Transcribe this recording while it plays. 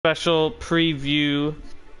Special preview.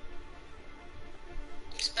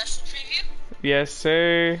 Special preview? Yes,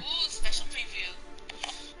 sir. Ooh, special preview.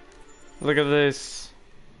 Look at this.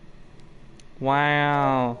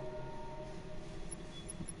 Wow.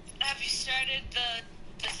 Have you started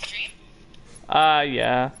the stream?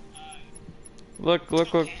 Yeah. Look,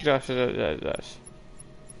 Okay. Josh.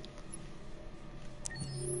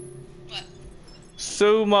 What?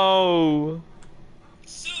 Sumo.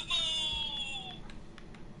 Sumo!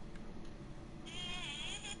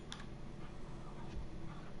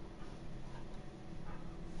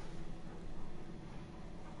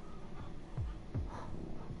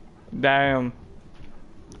 Damn.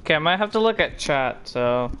 Okay, I might have to look at chat,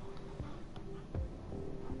 so.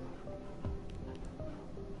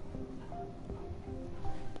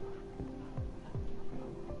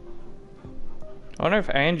 I wonder if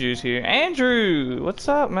Andrew's here. Andrew! What's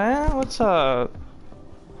up, man? What's up?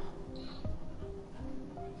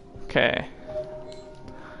 Okay.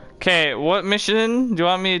 Okay, what mission do you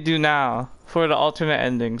want me to do now for the alternate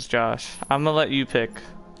endings, Josh? I'm gonna let you pick.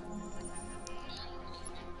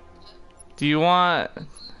 Do you want...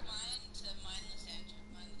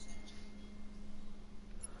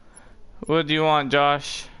 What do you want,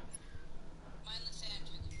 Josh?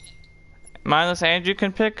 Mindless Andrew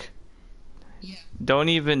can pick? Yeah. Don't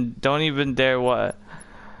even dare what?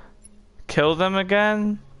 Kill them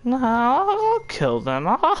again? No, I'll kill them.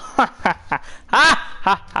 Nah,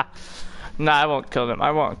 I won't kill them. I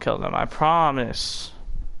won't kill them. I promise.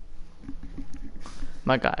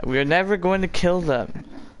 My guy, we are never going to kill them.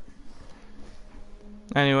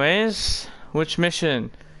 Anyways, which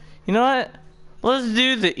mission? You know what? Let's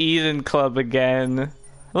do the Eden Club again.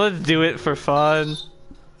 Let's do it for fun.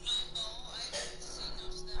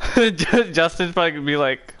 Justin's probably gonna be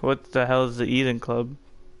like, what the hell is the Eden Club?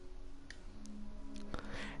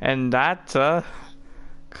 And that's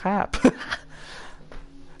crap.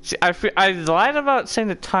 See, I lied about saying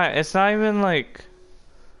the time. It's not even like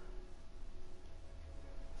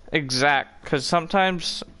exact, because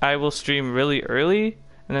sometimes I will stream really early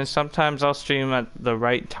and then sometimes I'll stream at the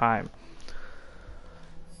right time.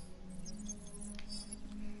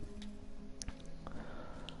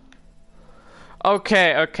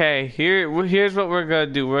 Okay, here's what we're gonna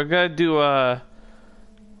do. We're gonna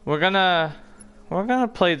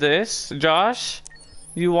play this. Josh,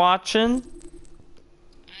 you watching? I am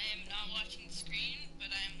not watching the screen, but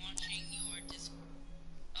I am watching your Discord.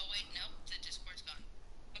 Oh wait, no, the Discord's gone.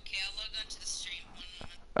 Okay, I'll log on to the stream.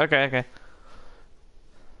 1 moment. Okay.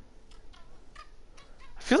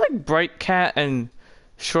 I feel like Bright Cat and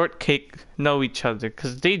Shortcake know each other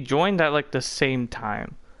because they joined at like the same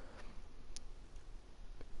time.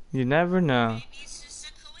 You never know.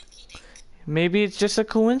 Maybe it's just a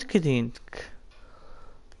coincidence.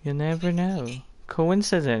 You never know.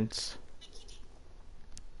 Coincidence.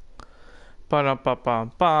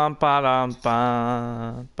 Ba-dum-ba-bum, bum, ba-dum,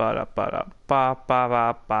 bum, ba-da-ba-da,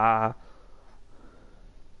 ba-ba-ba-ba.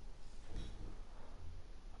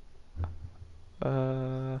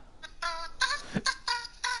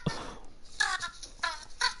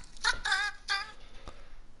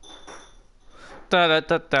 Da da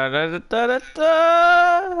da da da da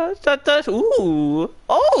da da da. Ooh!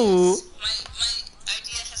 Oh! My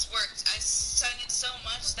idea has worked. I sung it so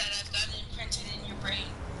much that I've gotten it imprinted in your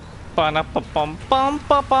brain. Ba-da-ba-bum, bum,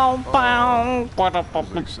 ba-bum, bum,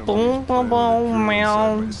 ba-da-ba-bum, ba-bum,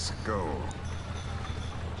 meow. Go.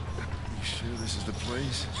 You sure this is the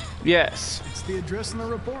place? Yes. It's the address in the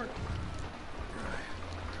report.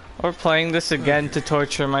 We're playing this again to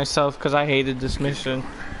torture myself because I hated this mission.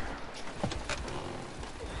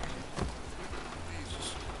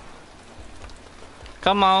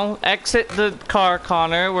 Come on, exit the car,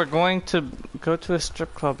 Connor. We're going to go to a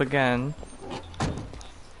strip club again.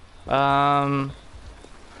 Connor.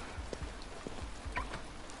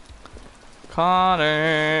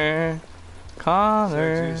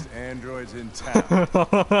 Sexiest androids in town. I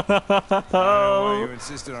don't know why you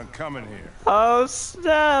insisted on coming here. Oh,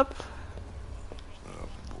 snap. Oh,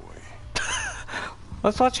 boy.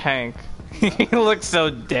 Let's watch Hank. He looks so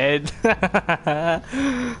dead.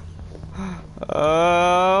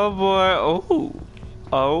 Oh boy.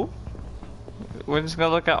 Oh. We're just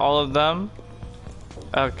gonna look at all of them.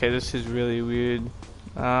 Okay, this is really weird.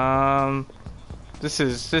 This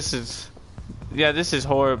is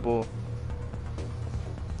horrible.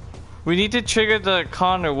 We need to trigger the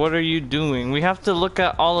Connor. What are you doing? We have to look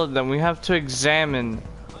at all of them. We have to examine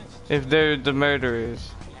if they're the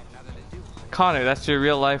murderers. Connor, that's your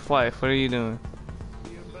real life wife. What are you doing?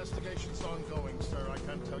 The investigation's ongoing, sir. I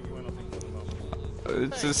can't tell you anything for the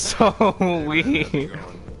moment. This is so weird.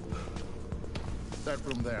 That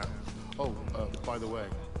room there. Oh, by the way,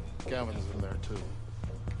 Gavin is in there too.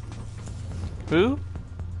 Who?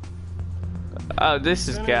 Oh, this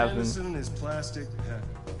is Lieutenant Gavin. Anderson and his plastic hat.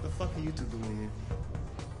 What the fuck are you two doing here?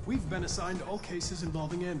 We've been assigned all cases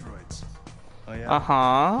involving androids. Oh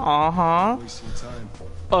yeah. Wasting time.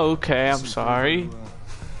 Okay, I'm Some sorry. people,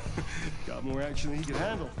 got more action than he could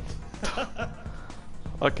handle.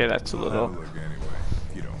 Okay, that's a We'll have little, a look anyway,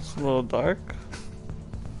 if you don't mind. a little dark.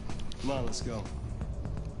 Come on, let's go.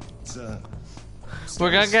 It's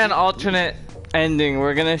We're gonna get an alternate ending.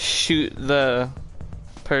 We're gonna shoot the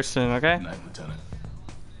person, okay? Night, Lieutenant.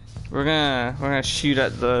 We're gonna shoot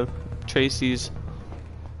at the Tracy's.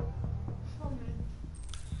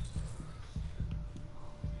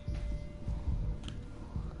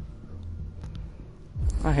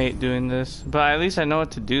 I hate doing this, but at least I know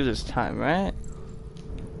what to do this time, right?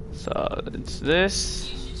 So it's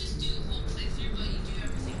this. You should just do a whole playthrough, but you do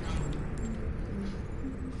everything wrong.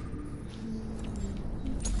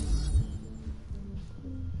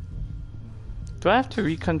 Do I have to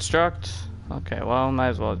reconstruct? Okay, well, might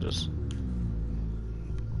as well just.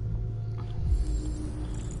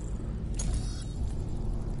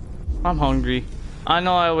 I'm hungry. I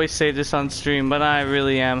know I always say this on stream, but I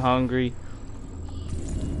really am hungry.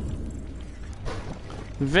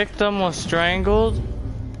 Victim was strangled.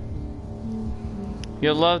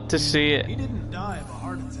 You'll love to see He it. didn't die of a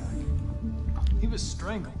heart attack. He was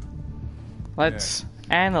strangled. Let's Some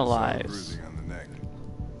analyze. bruising on the neck.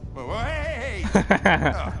 Whoa, hey!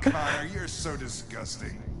 Oh, Connor, you're so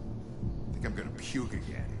disgusting. I think I'm gonna puke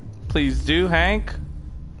again. Please do, Hank.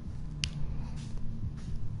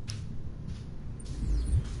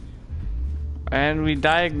 And we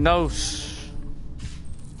diagnose.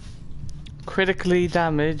 Critically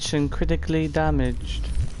damaged and critically damaged.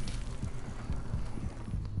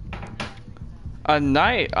 A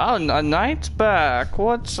knight? Oh, a knight's back.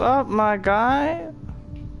 What's up, my guy?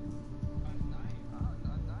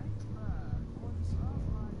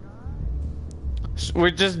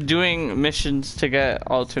 We're just doing missions to get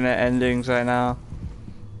alternate endings right now.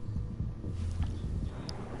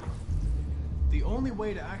 The only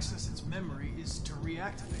way to access its memory is to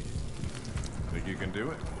reactivate it. Think you can do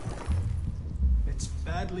it? It's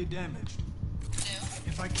badly damaged.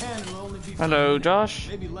 If I can, it'll only be for Hello, a minute, Josh.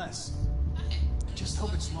 maybe less. I just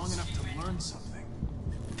hope it's long enough to learn something.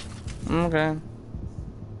 Okay.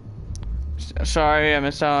 Sorry, I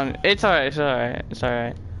missed out on. It's alright. It's alright. It's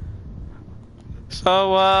alright.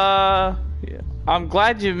 So, I'm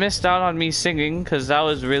glad you missed out on me singing, cause that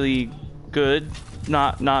was really good.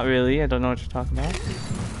 Not really. I don't know what you're talking about.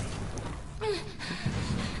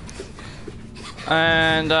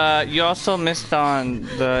 And you also missed on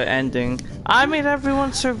the ending. I made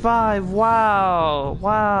everyone survive. Wow.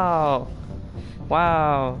 Wow.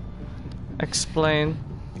 Wow. Explain.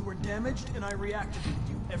 You were damaged and I reactivated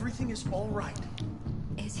you. Everything is all right.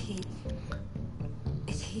 Is he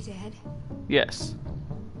dead? Yes.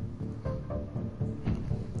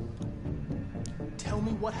 Tell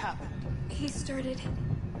me what happened. He started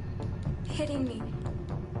hitting me.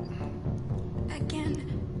 Again.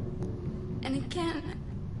 And again.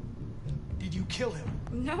 Did you kill him?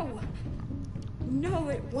 No. No,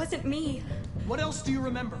 it wasn't me. What else do you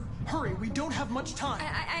remember? Hurry, we don't have much time.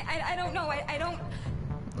 I don't know. I don't.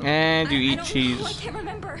 And you I eat don't cheese. know. I can't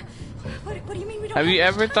remember. What do you mean we don't Have you much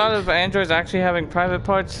ever time? thought of androids actually having private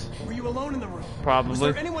parts? Were you alone in the room? Probably. Was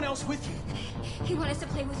there anyone else with you? He wanted us to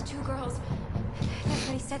play with two girls. That's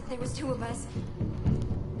what he said. There was two of us.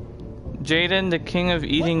 Jaden, the king of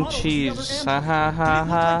eating What model was the cheese. other Ha android? ha Did it look ha like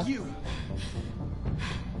ha. you?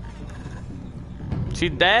 She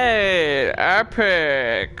dead.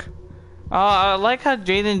 Epic. Oh, I like how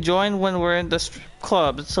Jaden joined when we're in the strip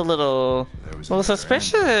club. It's a little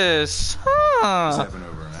suspicious. Huh. Happened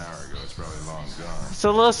over an hour ago. It's probably long gone. It's a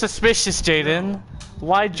little suspicious, Jaden.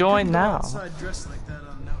 Why join Couldn't go now? outside dressed like that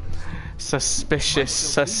unnoticed.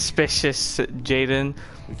 Suspicious, Jaden.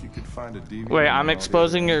 If you could find a DVD. Wait, I'm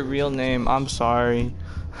exposing your real name. I'm sorry.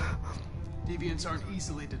 Deviants aren't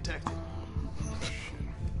easily detected.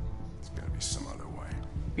 There's gotta be some other way.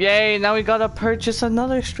 Yay! Now we gotta purchase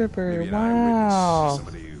another stripper. Maybe an eyewitness. Wow.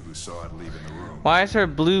 Somebody who saw it leaving the room. Why is her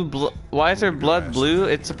Why is her blood blue?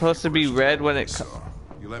 It's supposed to be red when it.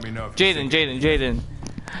 You let me know if you think- Jaden.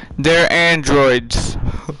 They're androids.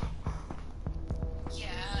 Yeah,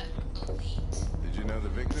 elite. Did you know the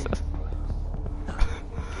victim?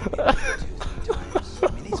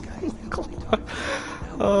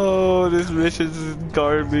 Oh, this mission's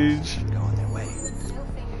garbage.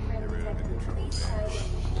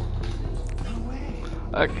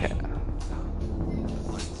 Okay.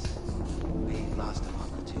 We lost him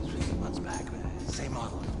on the 2-3 months back. Same on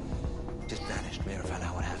Just vanished. We never found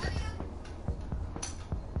out what happened.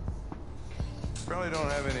 Probably don't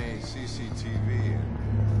have any CCTV.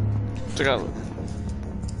 Check out. No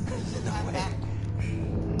way.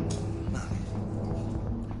 Look.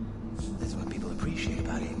 This is what people appreciate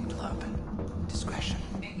about Eden Club. Discretion.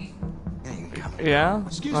 Yeah, you can come. Yeah?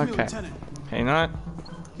 Excuse me, Okay. Lieutenant. Hey, you know what?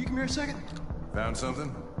 You come here a second? Found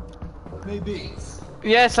something? Maybe.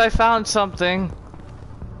 Yes, I found something.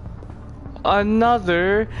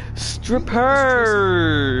 Another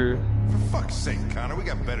stripper. For fuck's sake, Connor, we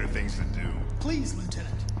got better things to do. Please,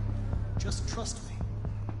 Lieutenant. Just trust me.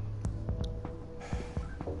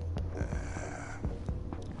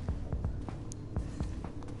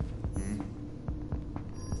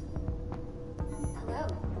 Hello.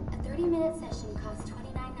 A 30-minute session costs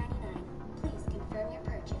 $29.99. Please confirm your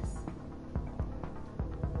purchase.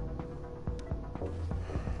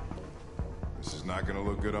 This is not gonna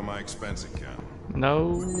look good on my expense account. No,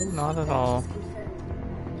 not at all. Purchase confirmed.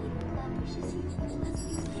 Eden Club wishes you one last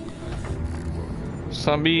experience.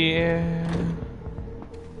 Zombie.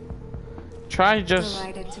 Try just.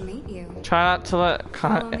 Delighted to meet you. Try not to let.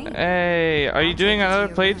 Follow me. Hey, are you I'll doing take you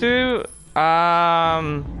another to your playthrough?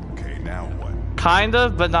 Okay, now what? Kind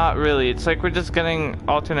of, but not really. It's like we're just getting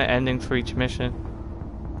alternate endings for each mission.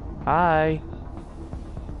 Hi.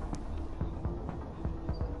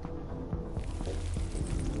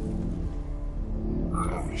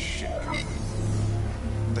 Holy shit, Connor.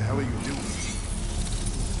 What the hell are you doing?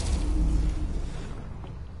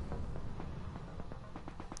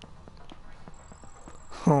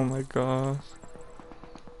 Oh my gosh.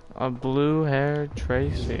 A blue-haired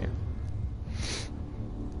Tracy.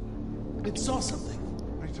 It saw something.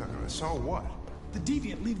 What are you talking about? Saw what? The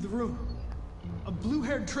deviant leave the room. A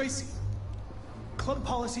blue-haired Tracy. Club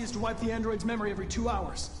policy is to wipe the android's memory every 2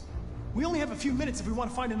 hours. We only have a few minutes if we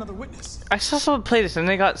want to find another witness. I saw someone play this and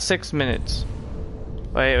they got 6 minutes.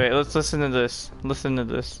 Wait, let's listen to this. Listen to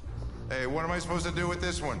this. Hey, what am I supposed to do with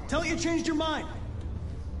this one? Tell it you changed your mind.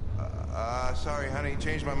 Sorry, honey,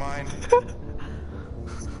 changed my mind.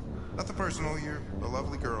 Nothing personal, you're a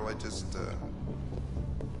lovely girl, I just,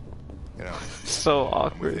 you know, So with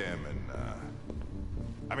awkward. him and,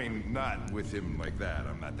 I mean, not with him like that,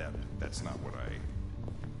 I'm not that, that's not what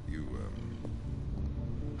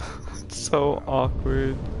So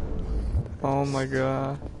awkward. Oh my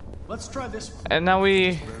god. Let's try this one. And now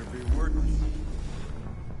we. better be working.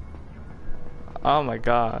 Oh my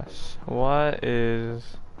gosh. What is.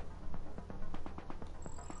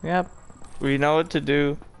 Yep. We know what to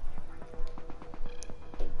do.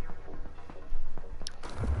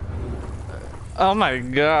 Oh my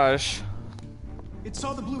gosh. It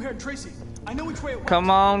saw the blue-haired Tracy. I know which way it went. Come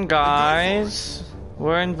on, guys.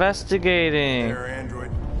 We're investigating. There, Android.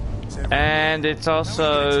 Is everything And it's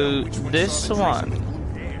also Which one this saw the Tracy one. with blue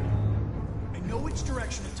hair? I know which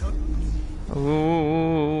direction it took. Ooh.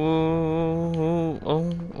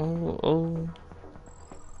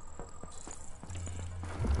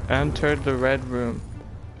 Entered the red room.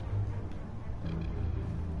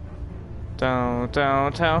 Down.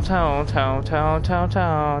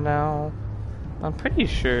 Now. I'm pretty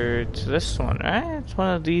sure it's this one, right? It's one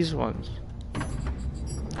of these ones.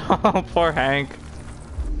 Oh, poor Hank.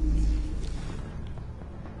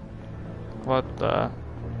 What the?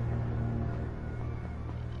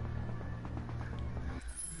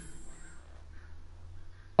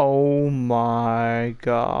 Oh my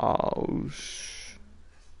gosh.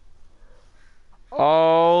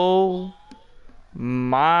 Oh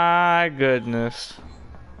my goodness.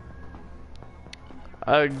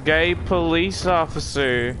 A gay police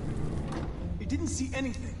officer. It didn't see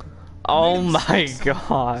anything. Oh Made a my mistake.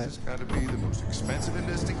 god. This has got to be the most expensive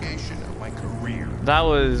investigation of my career. That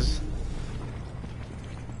was...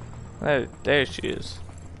 There she is.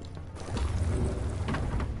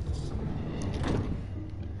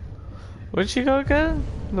 Where'd she go again?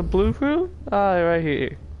 The blue room? Ah, right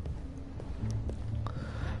here.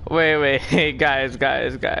 Wait, guys.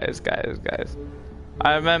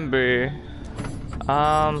 I remember.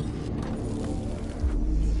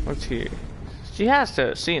 What's here? She has to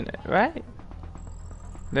have seen it, right?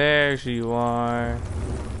 There you are.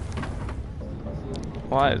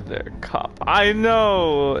 Why is there a cop? I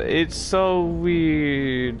know! It's so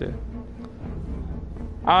weird.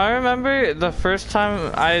 I remember the first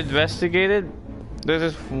time I investigated, there's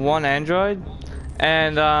this one android,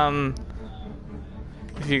 and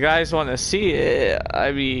if you guys want to see it,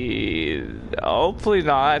 I mean, hopefully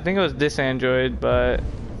not. I think it was this android, but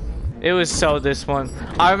it was so this one.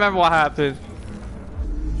 I remember what happened.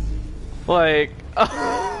 Like,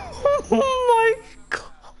 oh my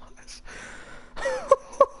gosh.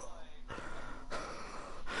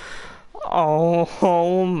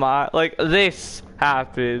 Oh my, like this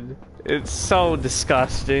happened. It's so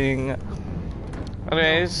disgusting.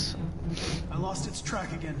 Anyways, I lost its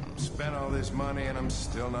track again. Spent all this money and I'm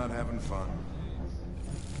still not having fun.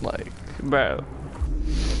 like, bro.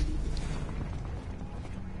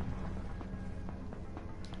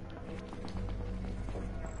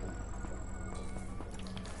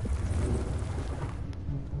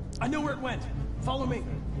 I know where it went. Follow me.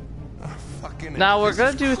 Fucking Now we're this gonna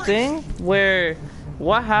is do a crazy. thing where,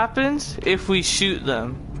 what happens if we shoot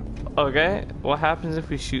them? Okay? What happens if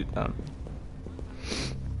we shoot them?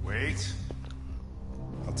 Wait.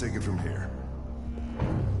 I'll take it from here.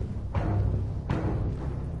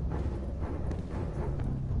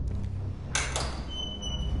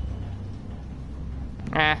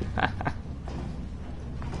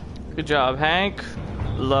 Good job, Hank.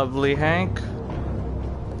 Lovely Hank.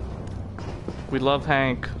 We love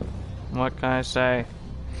Hank. What can I say?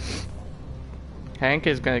 Hank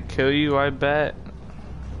is gonna kill you, I bet.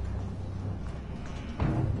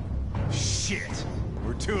 Shit.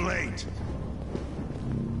 We're too late.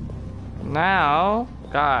 Now,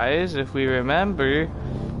 guys, if we remember,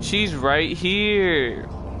 she's right here.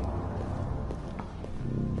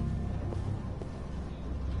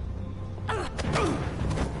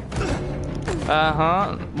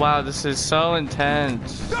 Uh-huh. Wow, this is so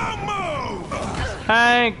intense. Don't move!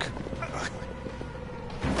 Hank!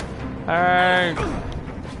 Hank!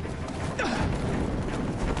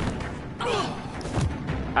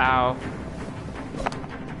 Ow.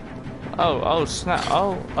 Oh, snap.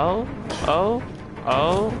 Oh.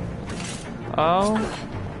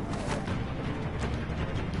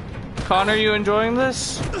 Connor, you enjoying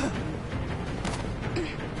this?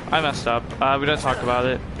 I messed up. We don't talk about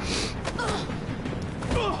it.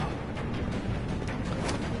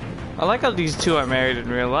 I like how these two are married in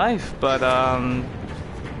real life, but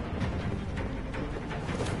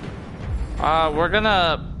we're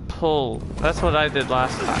gonna pull. That's what I did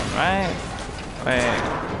last time, right?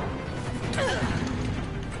 Wait.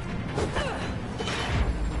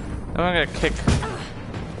 I'm gonna kick.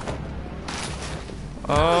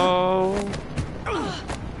 Oh.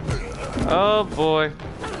 Oh boy.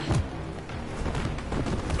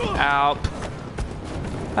 Out.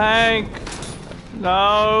 Hank.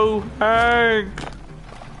 No, Hank.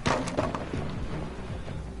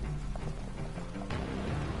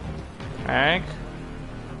 Hank.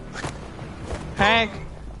 Hank.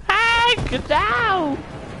 Hank, no.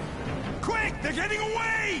 Quick! They're getting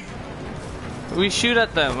away! We shoot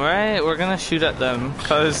at them, right? We're gonna shoot at them,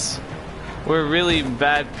 cause we're really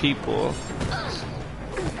bad people.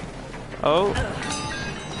 Oh.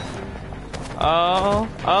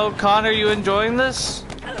 Oh, Connor, you enjoying this?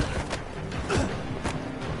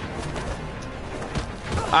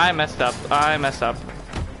 I messed up.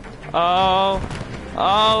 Oh.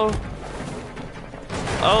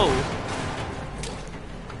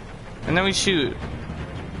 And then we shoot.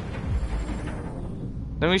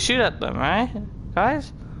 Then we shoot at them, right?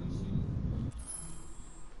 Guys?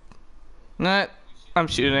 Nah, I'm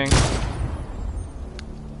shooting.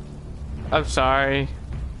 I'm sorry.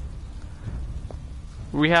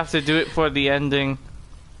 We have to do it for the ending.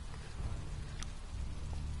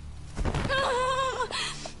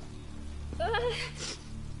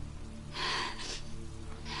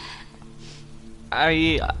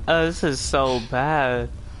 This is so bad.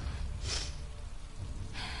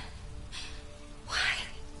 Why?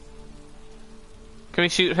 Can we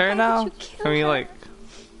shoot her Why now? would you kill Can we her? like...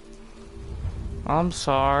 I'm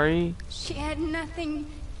sorry. She had nothing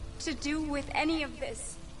to do with any of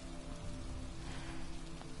this.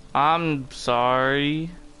 I'm sorry.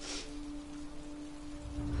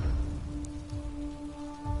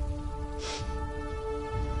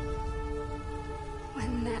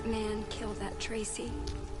 When that man killed that Tracy.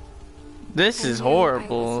 This I is knew I was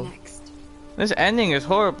horrible. next. This ending is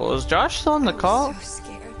horrible. Is Josh still on the call? I was so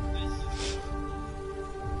scared.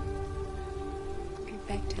 I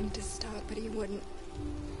begged him to stop, but he wouldn't.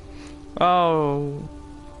 Oh.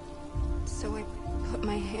 So I put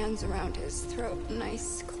my hands around his throat and I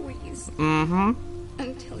squeezed Mm-hmm.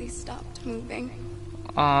 until he stopped moving.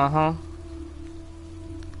 Uh-huh.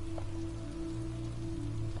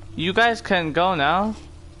 You guys can go now.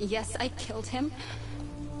 Yes, I killed him.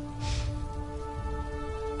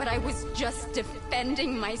 But I was just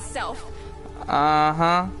defending myself.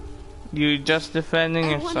 Uh-huh. You just defending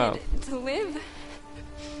I yourself. wanted to live.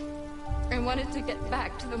 I wanted to get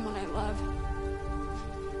back to the one I love.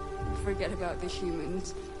 Forget about the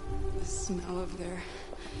humans. The smell of their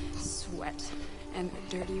sweat and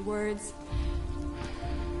the dirty words.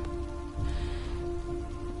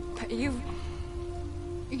 But you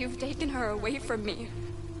You've taken her away from me.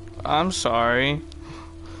 I'm sorry.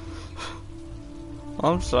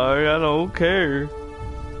 I'm sorry, I don't care.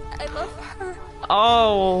 I love her.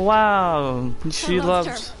 Oh, wow. She I loved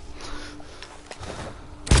loves... her.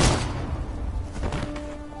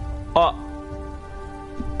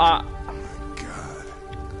 God.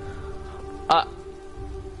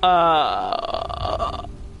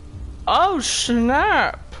 Oh,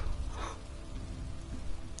 snap.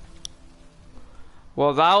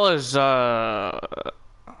 Well, that was, a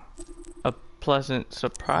pleasant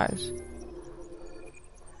surprise.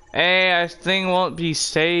 Hey, our thing won't be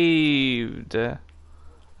saved.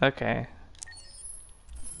 Okay.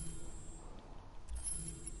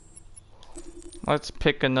 Let's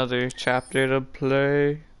pick another chapter to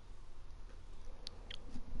play.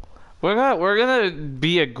 We're gonna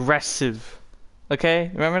be aggressive. Okay?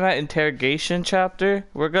 Remember that interrogation chapter?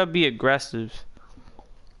 We're gonna be aggressive.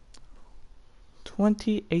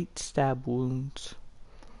 28 stab wounds.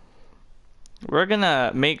 We're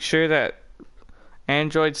gonna make sure that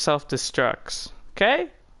Android self-destructs. Okay?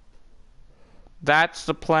 That's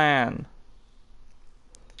the plan.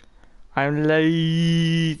 I'm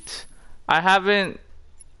late. I haven't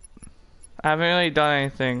really done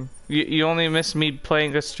anything. You only missed me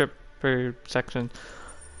playing the stripper section.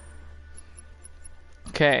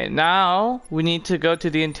 Okay, now we need to go to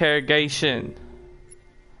the interrogation.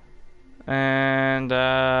 And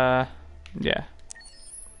yeah.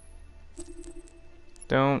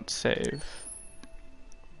 Don't save.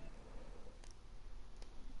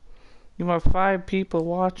 You have 5 people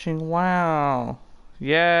watching. Wow.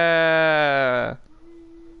 Yeah.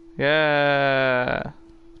 Yeah.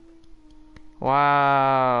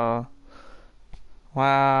 Wow.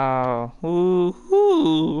 Wow.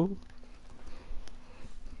 Woohoo.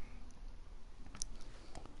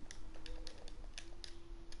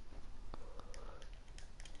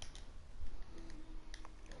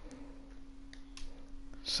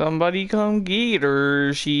 Somebody come get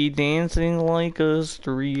her. She dancing like a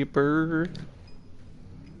stripper.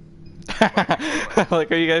 Like,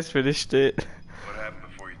 how you guys finished it. What happened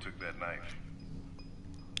before you took that knife?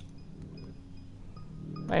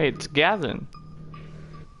 Hey, it's Gavin.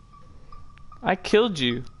 I killed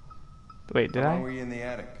you. Wait, did How I? long were you in the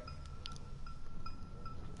attic?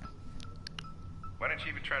 Why didn't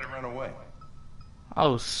you even try to run away?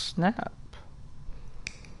 Oh, snap.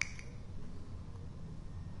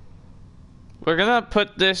 We're gonna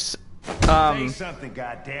put this, Say something,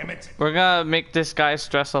 goddammit. we're gonna make this guy's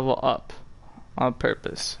stress level up. On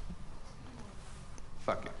purpose.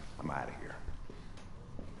 Fuck it. I'm out of here.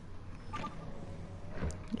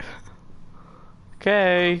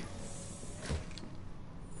 Okay.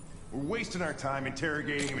 We're wasting our time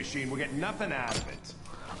interrogating a machine. We'll get nothing out of it.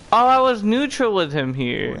 Oh, I was neutral with him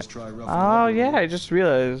here. Always try rough and Oh, rubber, yeah, man. I just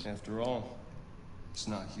realized. After all, it's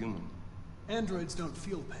not human. Androids don't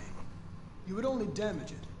feel pain. You would only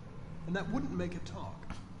damage it, and that wouldn't make it talk.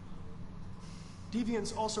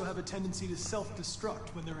 Deviants also have a tendency to self-destruct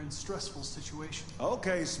when they're in stressful situations.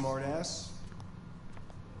 Okay, smartass.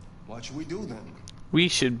 What should we do then? We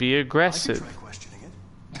should be I could aggressive. try questioning it.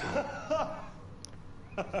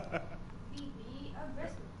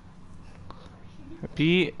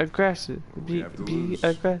 Be aggressive. Be have to be lose.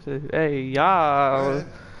 aggressive. Hey, Go y'all. ahead.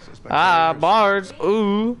 Suspect Ah, yours. bars.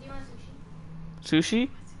 Ooh. Sushi?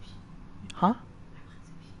 Huh?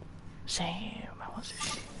 Same. I want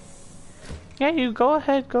sushi. Yeah, you go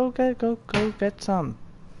ahead. Go get some.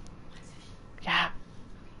 Yeah.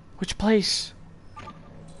 Which place?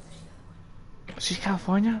 She's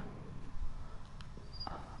California?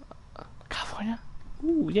 California?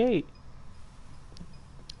 Ooh, yay.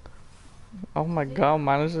 Oh my god,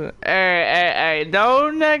 mine is a... Hey, no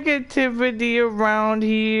negativity around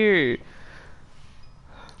here.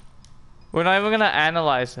 We're not even gonna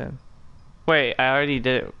analyze him. Wait, I already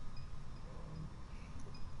did it.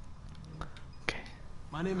 Okay.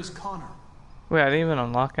 My name is Connor. Wait, I didn't even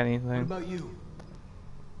unlock What anything. about you?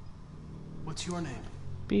 What's your name?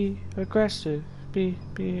 Be aggressive. Be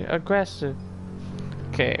aggressive.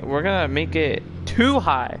 Okay, we're gonna make it too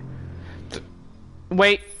high.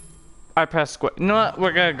 Wait. I pressed square. You know what?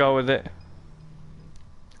 We're gonna go with it.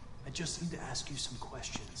 I just need to ask you some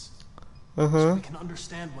questions. Uh So huh. we can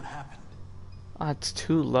understand what happened. Ah, it's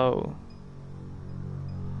too low.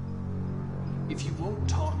 If you won't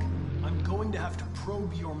talk, I'm going to have to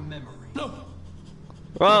probe your memory. No!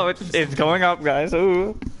 Whoa, it's going up, guys.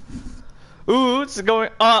 Ooh. Ooh, it's going.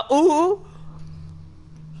 Ooh.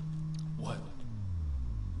 What?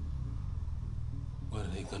 What are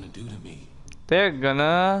they gonna do to me? They're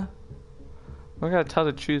gonna. We're gonna tell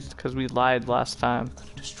the truth because we lied last time. Gonna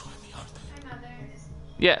destroy me, aren't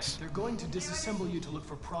they? Yes. They're going to disassemble you to look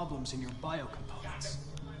for problems in your biocomponents.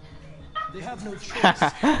 They have no choice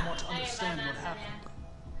if they want to understand what happened.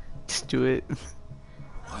 Just do it.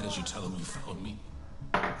 Why did you tell him you found me?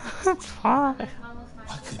 It's fine.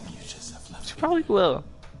 Why couldn't you just have left She me? probably will.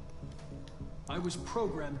 I was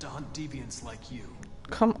programmed to hunt deviants like you.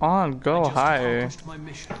 Come on, I go just higher. accomplished my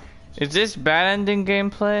mission. Is this bad ending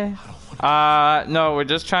gameplay? No, we're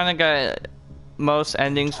just trying to get most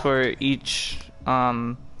endings for each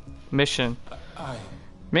mission.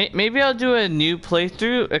 Maybe I'll do a new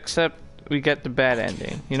playthrough, except we get the bad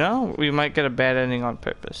ending. You know, we might get a bad ending on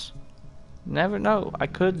purpose. Never know. I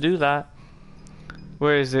could do that.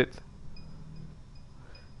 Where is it?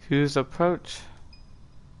 Use approach.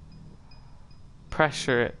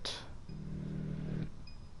 Pressure it.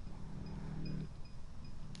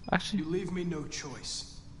 Actually, You leave me no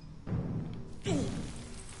choice.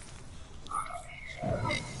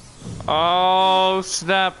 oh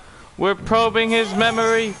snap! We're probing his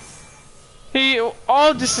memory.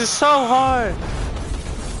 Oh, this is so hard.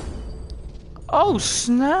 Oh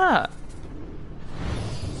snap!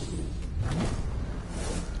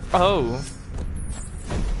 Oh.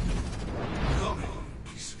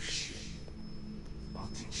 Piece of shit. I'll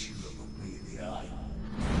teach you to look me in the eye.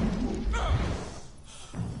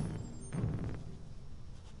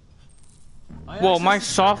 Whoa, my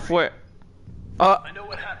software. I know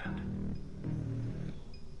what happened.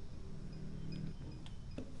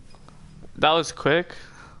 That was quick.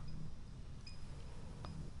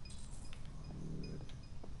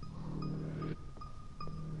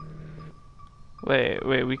 Wait,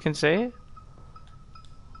 we can say it?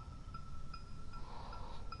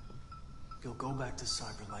 You'll go back to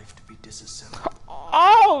cyberlife to be disassembled.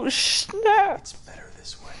 Oh, snap! It's better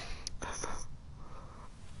this way.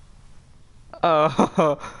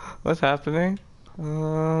 Oh, what's happening?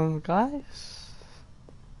 Guys?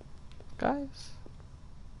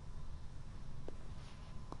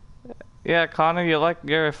 Yeah, Connor, you like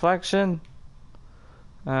your reflection?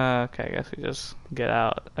 Okay, I guess we just get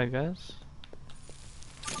out, I guess.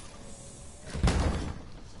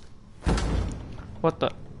 What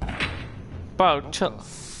the? Bro, chill.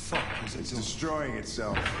 It's destroying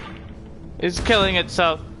itself. It's killing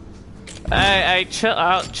itself. Hey, chill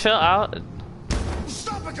out.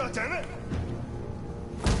 Stop it, goddammit!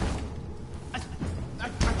 I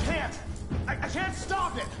can't. I can't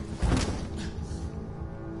stop it.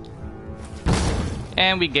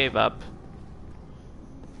 And we gave up.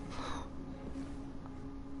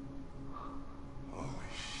 Holy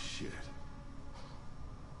shit.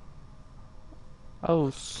 Oh,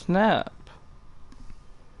 snap.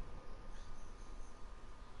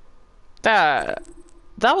 That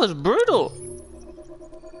was brutal.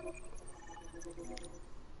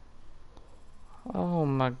 Oh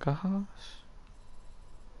my gosh.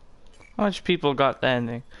 How much people got the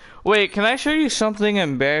ending? Wait, can I show you something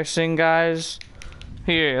embarrassing, guys?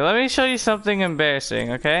 Here, let me show you something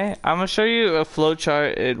embarrassing, okay? I'm gonna show you a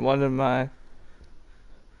flowchart in one of my...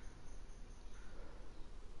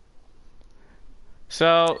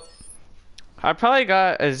 So, I probably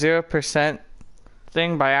got a 0%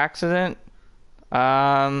 thing by accident.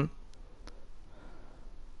 What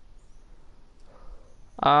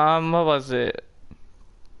was it?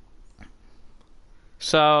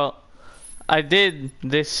 So, I did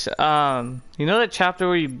this, you know that chapter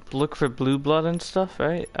where you look for blue blood and stuff,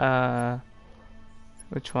 right?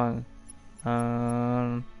 Which one?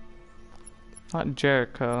 Not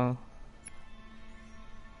Jericho.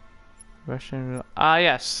 Russian.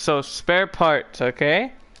 Yes. So spare parts,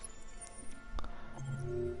 okay?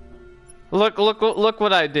 Look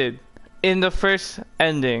what I did in the first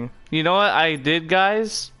ending. You know what I did,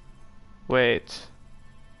 guys? Wait,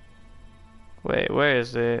 where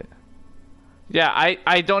is it? Yeah,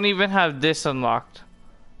 I don't even have this unlocked.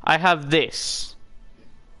 I have this.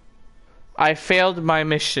 I failed my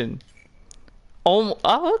mission. Oh,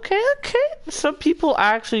 okay. Some people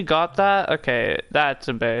actually got that. Okay, that's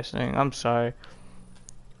embarrassing. I'm sorry.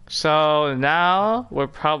 So now we're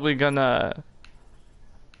probably gonna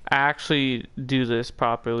actually do this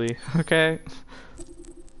properly, okay?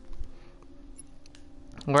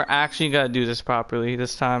 We're actually gonna do this properly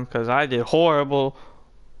this time because I did horrible.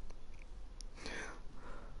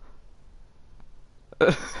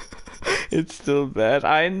 It's still bad.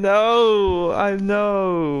 I know.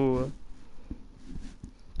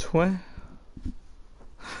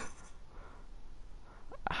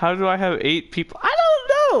 How do I have 8 people? I don't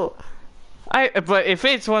know. But if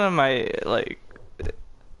it's one of my like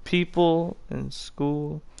people in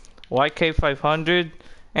school, YK500,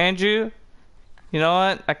 Andrew, You know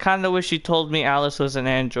what? I kind of wish you told me Alice was an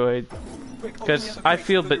android. Because I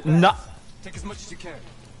feel but not. Take as much as you can.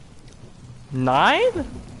 9?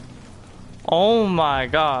 Oh my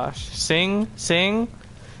gosh. Sing, sing,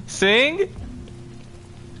 sing.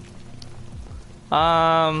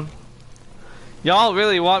 Y'all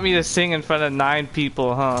really want me to sing in front of 9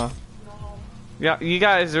 people, huh? Yeah, you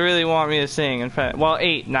guys really want me to sing in front of, well,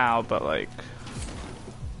 8 now, but like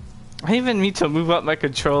I even need to move up my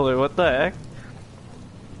controller. What the heck?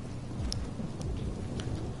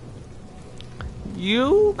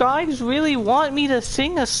 You guys really want me to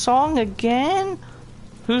sing a song again?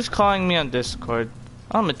 Who's calling me on Discord?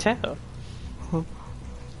 Oh, Mateo. You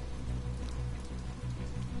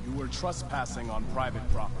were trespassing on private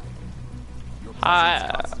property. Your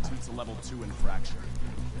presence constitutes a level 2 infraction.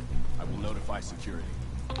 I will notify security.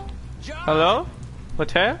 Hello?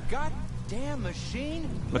 Mateo? Goddamn machine.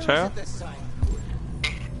 Mateo?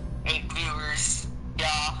 8 viewers.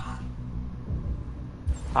 Yeah.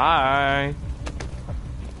 Hi.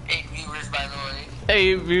 8 viewers, by the way.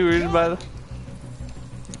 8 viewers, by the...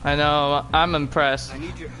 I know, I'm impressed. I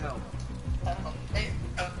need your help. Hey,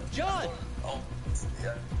 John! Oh,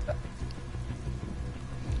 yeah.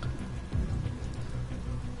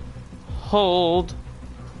 Hold.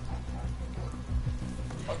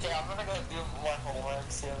 Okay, I'm gonna go do my homework,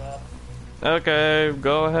 see you man. Okay,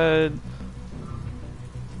 go ahead.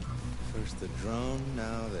 First the drone,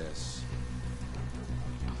 now this.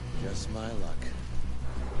 Just my luck.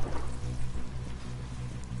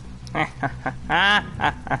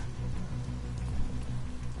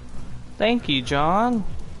 Thank you, John.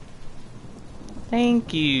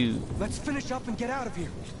 Thank you. Let's finish up and get out of here.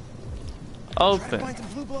 Try to Open. find some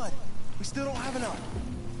blue blood. We still don't have enough.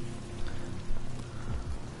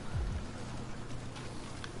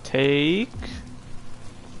 Take.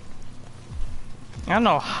 I don't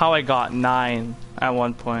know how I got 9 at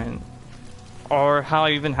one point. Or how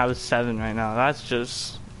I even have 7 right now. That's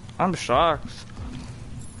just... I'm shocked.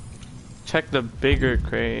 Check the bigger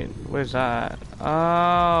crate. Where's that?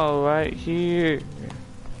 Oh, right here.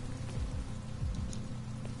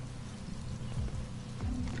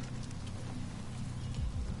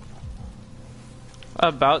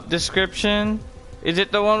 About description? Is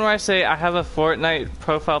it the one where I say I have a Fortnite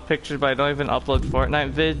profile picture but I don't even upload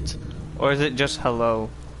Fortnite vids? Or is it just hello?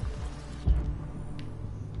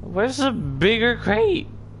 Where's the bigger crate?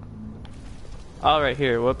 Oh, right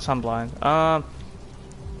here. Whoops, I'm blind.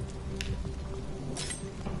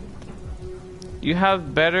 You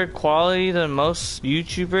have better quality than most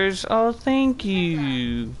YouTubers? Oh, thank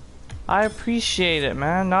you. I appreciate it,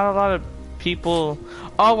 man. Not a lot of people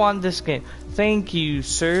all on this game. Thank you,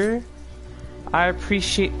 sir. I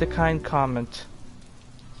appreciate the kind comment.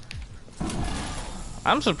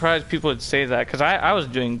 I'm surprised people would say that, because I was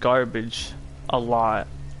doing garbage a lot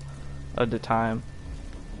of the time.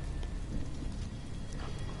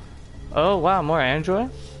 Oh, wow, more Android?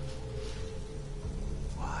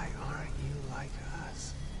 Why aren't you like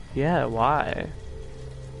us? Yeah, why?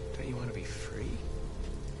 Don't you want to be free?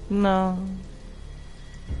 No.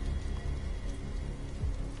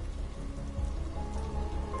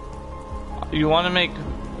 You want to make...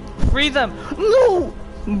 Free them! No!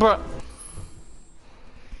 Bruh.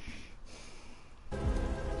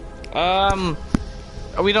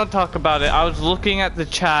 We don't talk about it. I was looking at the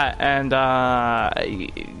chat and,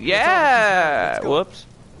 yeah! Whoops.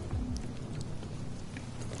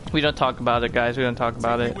 We don't talk about it, guys. We don't talk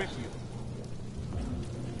about it.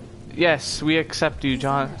 Yes, we accept you,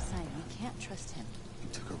 John. We can't trust him. He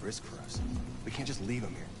took a risk for us. We can't just leave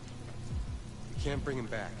him here. We can't bring him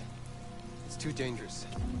back. It's too dangerous.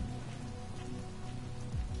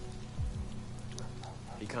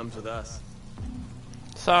 He comes with us.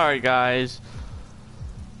 Sorry, guys.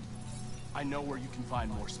 I know where you can find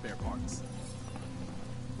more spare parts.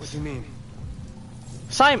 What do you mean?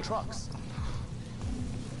 Simon! Trucks.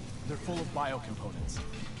 They're full of biocomponents.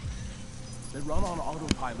 They run on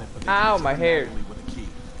autopilot, but they Ow, can my turn hair. manually with a key.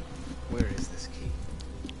 Where is this key?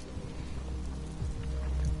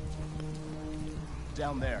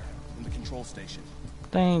 Down there, in the control station.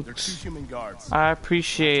 There are 2 Thanks. human guards. I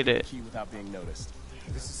appreciate it. Key without being noticed.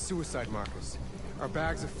 This is suicide, Marcus. Our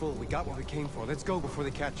bags are full. We got what we came for. Let's go before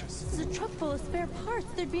they catch us. This is a truck full of spare parts.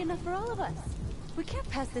 There'd be enough for all of us. We can't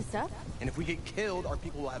pass this up. And if we get killed, our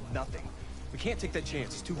people will have nothing. We can't take that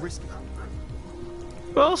chance. It's too risky.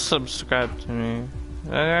 Well, subscribe to me.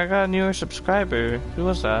 I got a newer subscriber. Who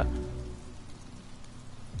was that?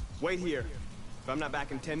 Wait here. If I'm not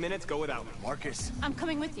back in 10 minutes, go without me. Marcus. I'm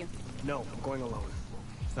coming with you. No, I'm going alone.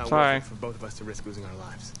 It's not Sorry. worth it for both of us to risk losing our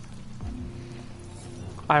lives.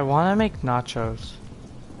 I want to make nachos.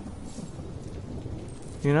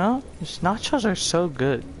 You know? These nachos are so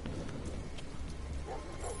good.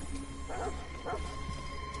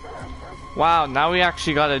 Wow, now we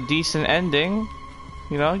actually got a decent ending.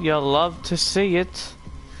 You know, you'll love to see it.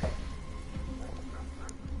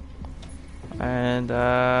 And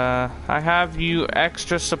I have you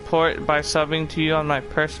extra support by subbing to you on my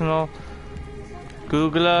personal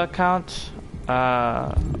Google account.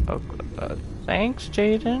 Thanks,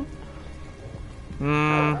 Jaden.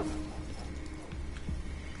 I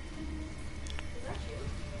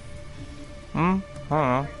don't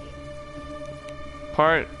know.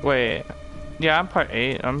 Wait. Yeah, I'm part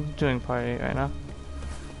 8. I'm doing part 8 right now.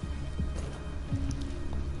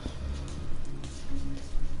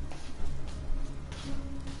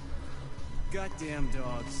 Goddamn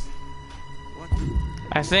dogs. What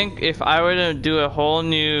I think if I were to do a whole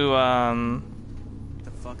new,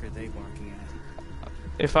 the fuck are they barking at?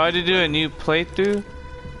 if I were to do a new playthrough.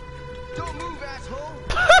 Don't move, asshole!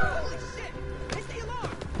 Holy shit! It's the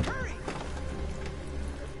alarm! Hurry!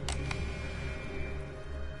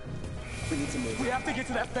 We need to move. We have to get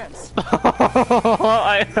to that fence.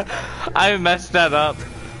 I messed that up.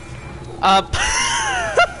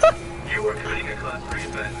 You are committing a class 3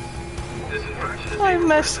 offense. This infraction is I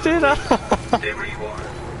messed it up. Stay where you are.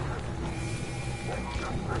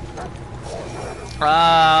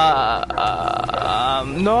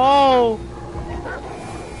 No.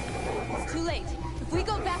 It's too late. If we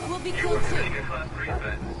go back, we'll be You killed are too. committing a class 3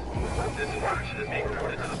 offense. This infraction is being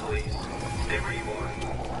reported to the police. Stay where you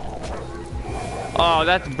are. Oh,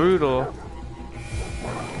 that's brutal.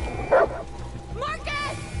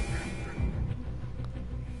 Marcus!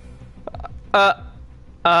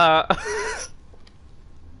 How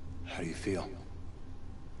do you feel?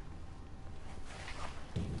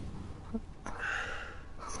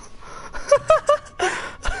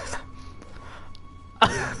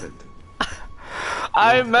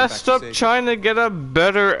 I messed up trying to get a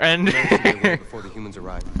better ending. Before the humans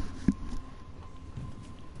arrive.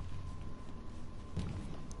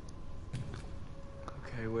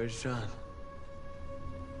 Okay, where's John?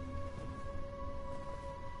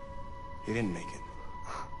 He didn't make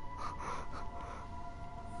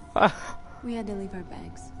it. We had to leave our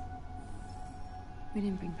bags. We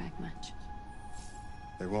didn't bring back much.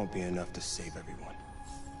 There won't be enough to save everyone.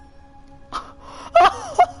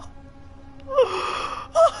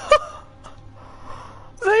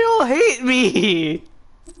 They all hate me.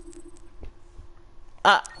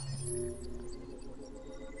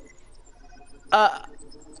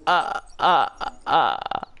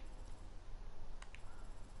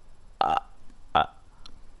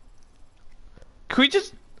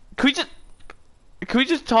 Can we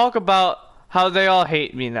just talk about how they all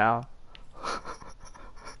hate me now?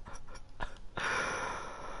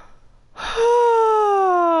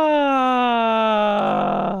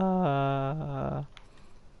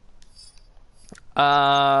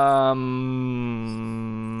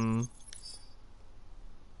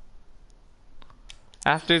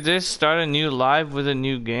 After this, start a new live with a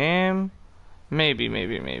new game?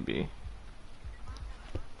 Maybe.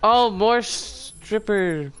 Oh, more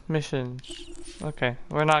stripper missions. Okay,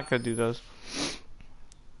 we're not gonna do those.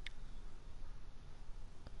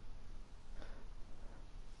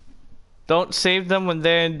 Don't save them when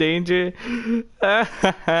they're in danger.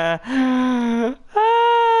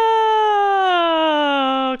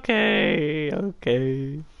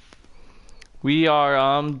 Okay. We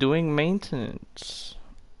are doing maintenance.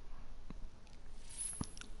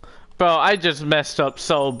 Bro, I just messed up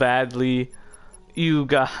so badly, you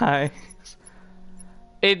guys.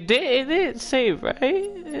 It did save, right?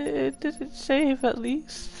 It didn't save at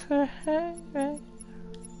least.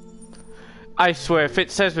 I swear, if it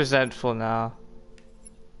says resentful now.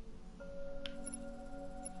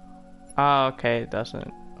 Oh, okay, it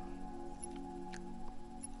doesn't.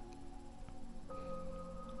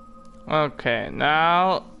 Okay,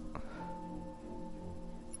 now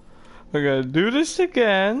we're gonna do this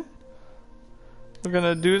again. Be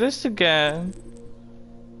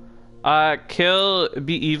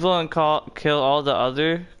evil and kill all the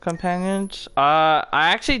other companions. I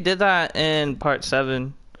actually did that in part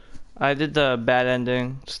 7. I did the bad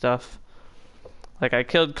ending stuff. Like I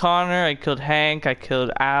killed Connor, I killed Hank, I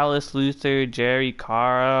killed Alice, Luther, Jerry,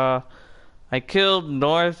 Kara. I killed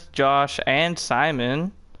North, Josh, and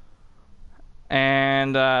Simon.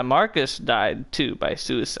 And Marcus died too by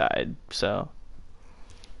suicide. So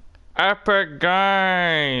epic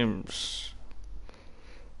games.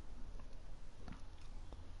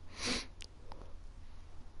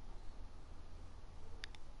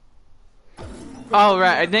 Oh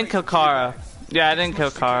right, I didn't kill Kara. Yeah, I didn't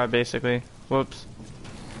kill Kara basically. Whoops.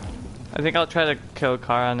 I think I'll try to kill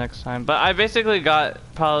Kara next time. But I basically got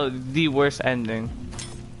probably the worst ending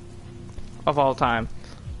of all time.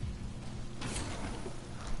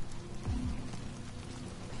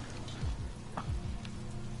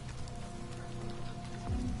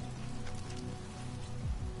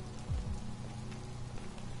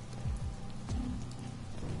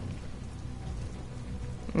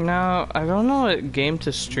 No, I don't know what game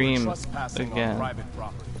to stream again.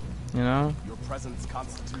 You know? Your presence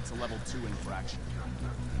constitutes a level 2 infraction.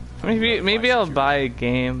 Maybe I'll buy a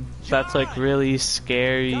game that's like really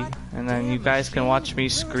scary, and then you guys can watch me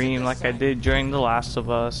scream like I did during The Last of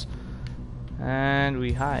Us. And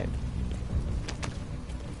we hide.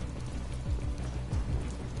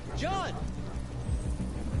 John!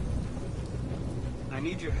 I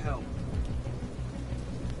need your help.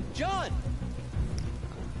 John!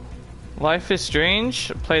 Life is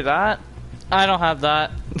Strange? Play that? I don't have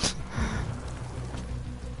that.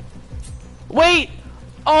 Wait!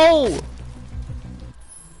 Oh!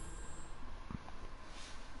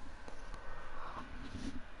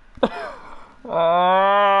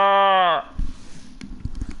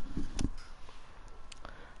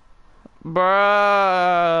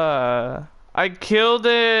 Bruh. I killed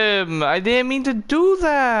him. I didn't mean to do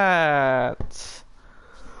that.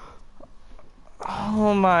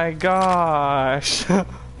 Oh my gosh.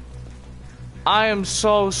 I am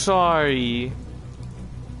so sorry.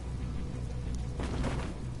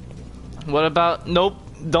 What about... Nope,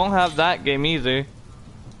 don't have that game either.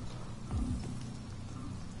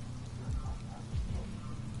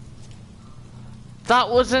 That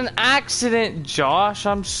was an accident, Josh.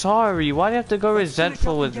 I'm sorry. Why do you have to go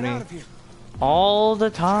resentful with me? All the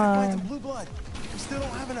time. Blue blood. We still don't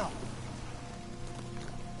have enough.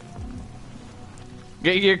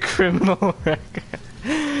 Get your criminal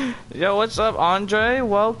record. Yo, what's up, Andre?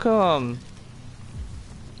 Welcome.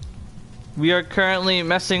 We are currently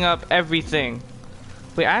messing up everything.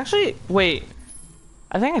 Wait, actually, wait.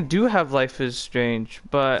 I think I do have Life is Strange,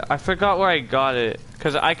 but I forgot where I got it.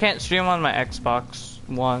 Because I can't stream on my Xbox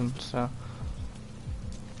One, so.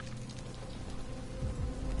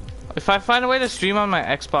 If I find a way to stream on my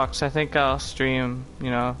Xbox, I think I'll stream, you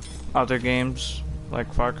know, other games.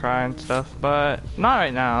 Like Far Cry and stuff, but not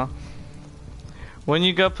right now. When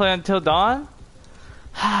you go play Until Dawn?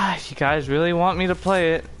 If you guys really want me to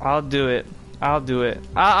play it, I'll do it. I'll do it.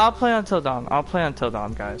 I'll play Until Dawn. I'll play Until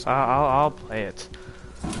Dawn, guys. I'll play it.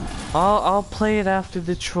 I'll play it after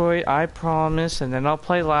Detroit, I promise, and then I'll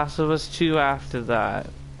play Last of Us 2 after that.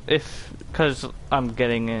 Cause I'm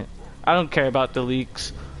getting it. I don't care about the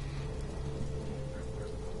leaks.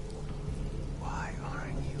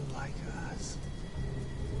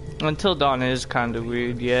 Until Dawn is kind of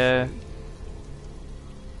weird, yeah.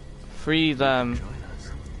 Free them.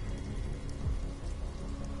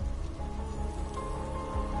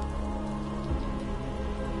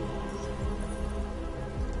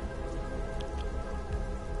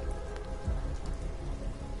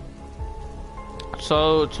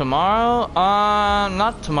 So tomorrow,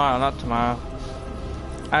 not tomorrow.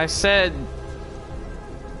 I said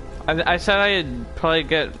I'd probably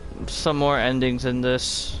get some more endings in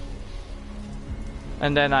this.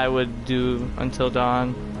 And then I would do Until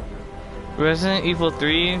Dawn. Resident Evil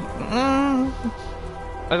 3? I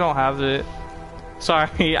don't have it.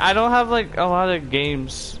 Sorry, I don't have like a lot of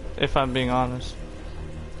games, if I'm being honest.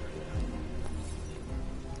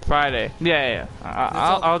 Friday. Yeah.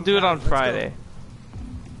 I'll do it on Friday.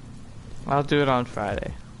 I'll do it on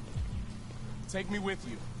Friday. Take me with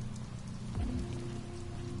you.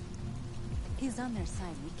 He's on their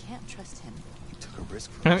side. We can't trust him.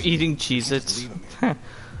 I'm eating Cheez-Its.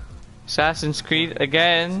 Assassin's Creed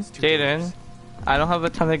again, Jaden. I don't have a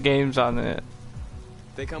ton of games on it.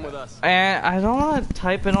 They come with us. And I don't want to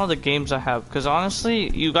type in all the games I have, because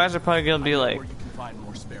honestly, you guys are probably gonna be like,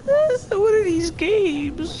 what are these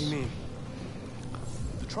games? What do you mean?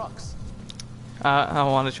 The trucks. I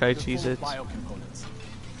want to try Cheez-Its.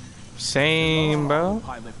 Same, bro.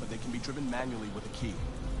 Pilot, but they can be driven manually with a key.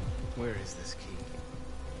 Where is this key?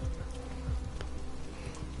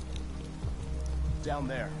 Down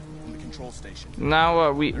there, in the control station.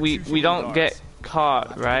 Now we don't get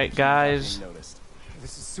caught, right, guys?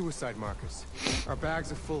 This is suicide, Marcus. Our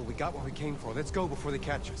bags are full. We got what we came for. Let's go before they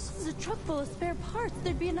catch us. This is a truck full of spare parts.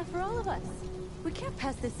 There'd be enough for all of us. We can't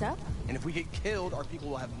pass this up. And if we get killed, our people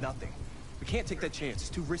will have nothing. We can't take that chance. It's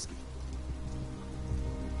too risky.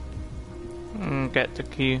 Get the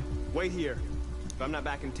key. Wait here. If I'm not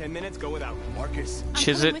back in 10 minutes, go without me. Marcus.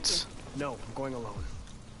 Cheez-Its. No, I'm going alone.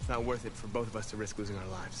 It's not worth it for both of us to risk losing our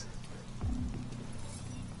lives.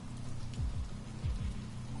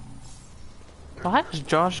 Why does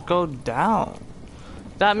Josh go down?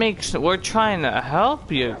 That makes... We're trying to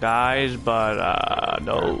help you guys, but,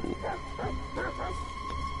 no.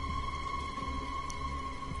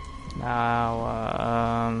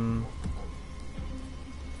 Now,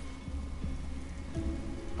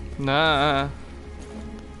 nah.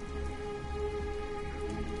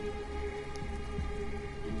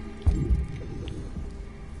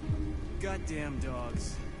 Goddamn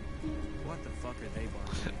dogs. What the fuck are they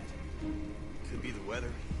barking at? Could be the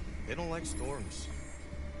weather. They don't like storms.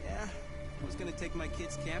 Yeah, I was gonna take my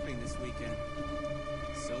kids camping this weekend.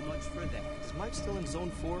 So much for that. Is Mike still in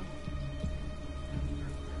Zone 4?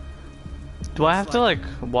 Do I have to, like,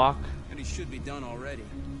 walk? And he should be done already.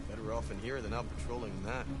 Better off in here than out patrolling in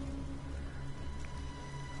that.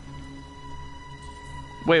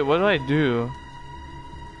 Wait, what do I do?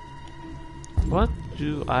 What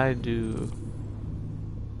do I do?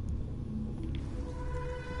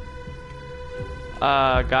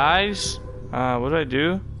 Guys? What do I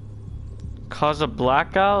do? Cause a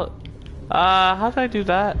blackout? How do I do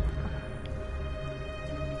that?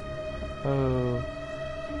 Oh.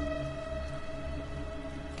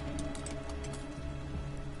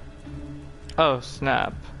 Oh,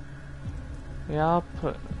 snap. Yeah, I'll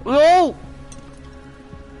put... Whoa!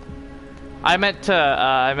 I meant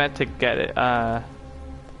to get it,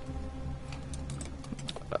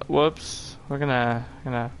 whoops. We're gonna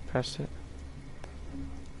press it.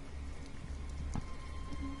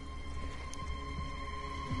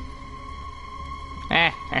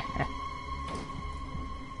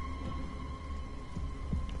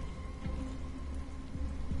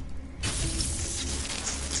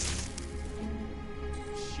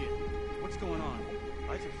 Shit. What's going on?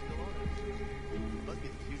 Lights are still on. Must be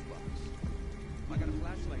the fuse box. I got a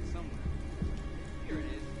flashlight somewhere. Here it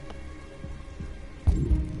is.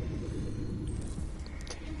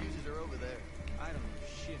 Fuses are over there. I don't know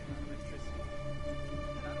shit about electricity.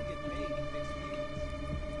 And I don't get paid to fix fuses.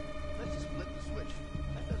 Let's just flip the switch.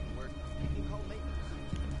 That doesn't work. You can call maintenance.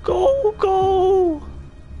 Go, go!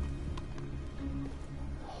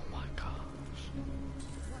 Oh my gosh.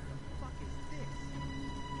 What the fuck is this?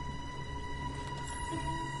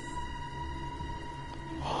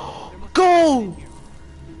 Go!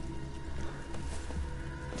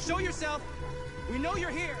 Show yourself! We know you're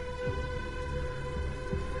here!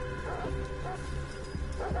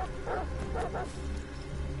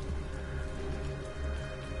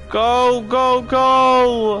 Go, go,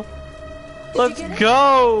 go! Let's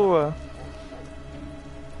go!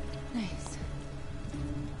 Nice.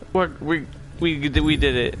 We did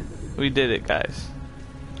it. We did it, guys.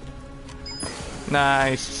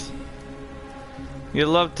 Nice. You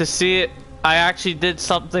love to see it. I actually did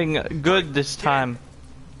something good this time.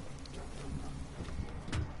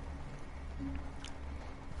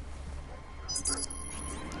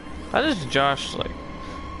 How does Josh like?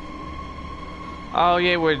 Oh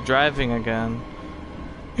yeah, we're driving again.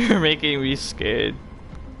 You're making me scared.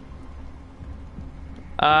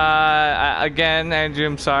 Again, Andrew,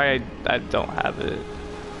 I'm sorry, I don't have it.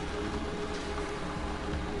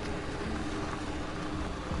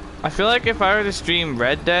 I feel like if I were to stream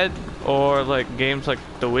Red Dead or like games like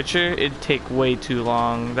The Witcher, it'd take way too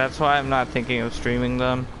long. That's why I'm not thinking of streaming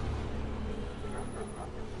them.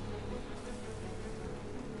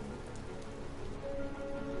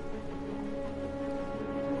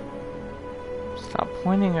 Stop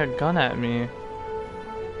pointing a gun at me.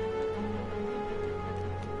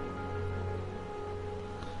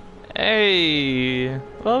 Hey,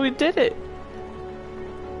 well, we did it.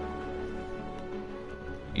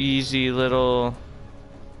 Easy little.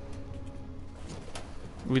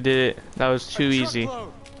 We did it. That was too easy.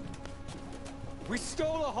 We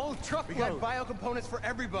stole a whole truckload. We got biocomponents for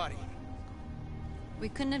everybody. We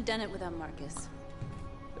couldn't have done it without Marcus.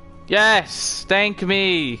 Yes, thank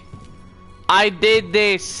me. I did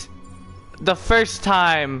this the first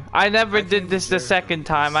time. I never did this the second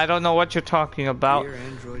time. I don't know what you're talking about.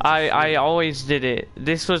 I always did it.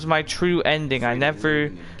 This was my true ending. I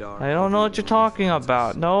don't know what you're talking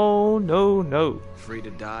about. No, no, no. Free to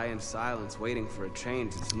die in silence, waiting for a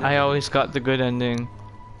change. I always got the good ending,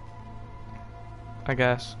 I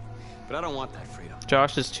guess. But I don't want that freedom.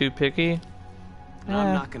 Josh is too picky. And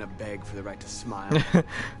I'm not gonna beg for the right to smile, or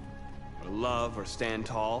love, or stand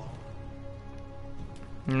tall.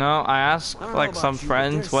 No, I asked like some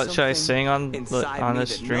friends what should I sing on the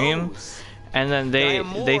stream, and then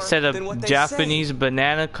they said a Japanese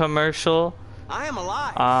banana commercial, I am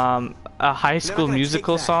alive. a High School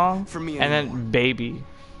Musical song, and then Baby,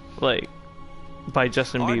 like by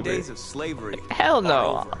Justin Our Bieber. days of slavery. Hell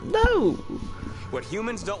no, no. What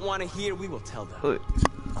humans don't want to hear, we will tell them.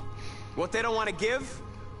 What they don't want to give,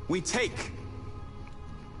 we take.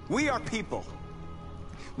 We are people.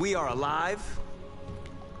 We are alive.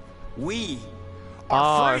 We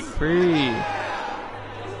are free.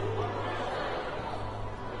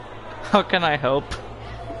 How can I help?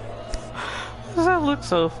 Does that look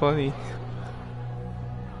so funny?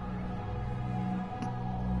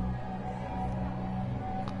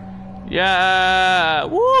 Yeah!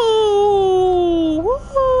 Woo!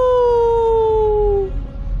 Woo!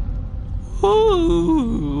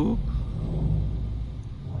 Woo!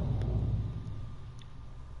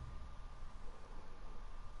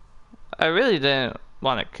 I really didn't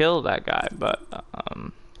want to kill that guy, but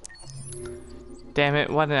damn it,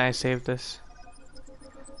 why didn't I save this?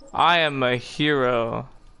 I am a hero.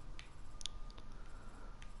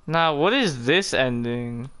 Now, what is this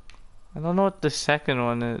ending? I don't know what the second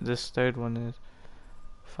one is, this third one is.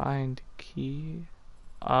 Find key.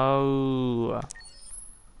 Oh.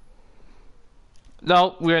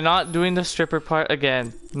 No, we're not doing the stripper part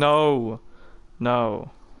again. No.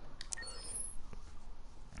 No.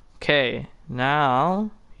 Okay,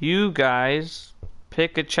 now you guys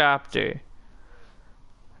pick a chapter.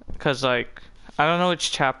 Cause like, I don't know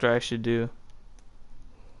which chapter I should do.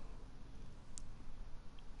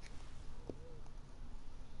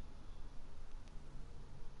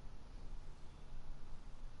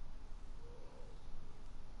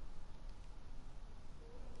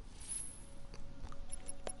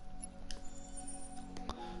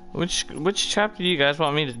 Which chapter do you guys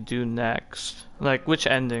want me to do next? Like, which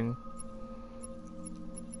ending?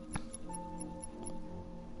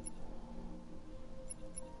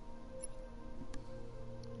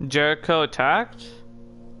 Jericho attacked?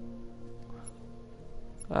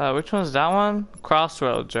 Which one's that one?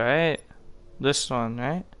 Crossroads, right? This one,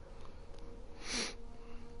 right?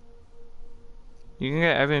 You can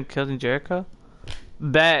get everyone killed in Jericho?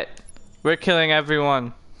 Bet! We're killing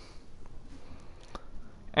everyone.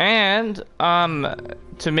 And,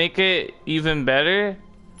 to make it even better,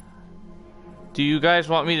 do you guys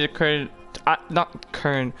want me to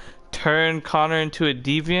turn Connor into a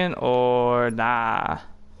deviant, or nah?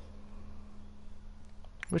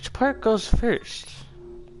 Which part goes first?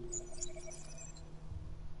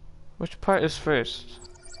 Which part is first?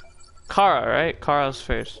 Kara, right? Kara's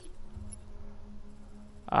first.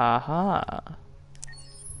 Aha.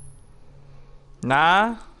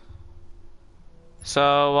 Nah?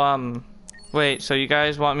 So, wait, so you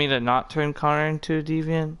guys want me to not turn Connor into a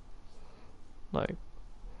deviant? Like...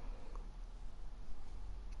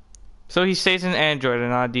 So he stays an android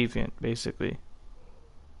and not a deviant, basically.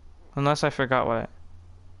 Unless I forgot what I...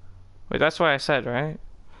 Wait, that's what I said, right?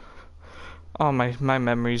 Oh, my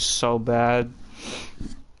memory's so bad.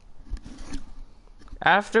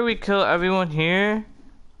 After we kill everyone here,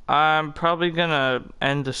 I'm probably gonna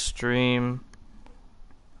end the stream.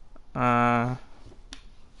 I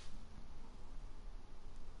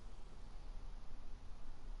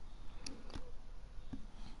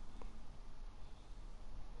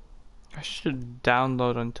should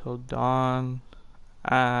download until dawn.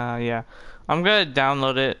 Yeah. I'm gonna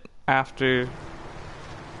download it after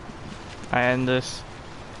I end this.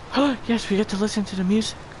 Yes, we get to listen to the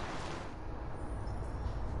music.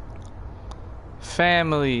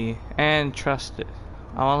 Family and trusted.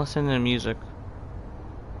 I want to listen to the music.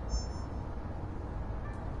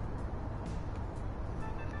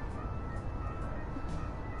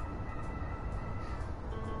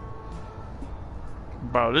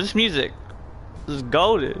 Bro, this music is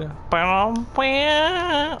goated.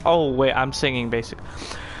 Oh wait, I'm singing basic.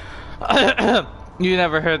 You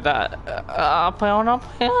never heard that.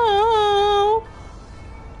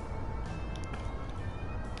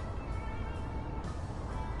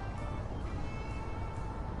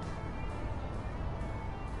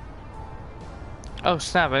 Oh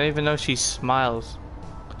snap, I didn't even know she smiles.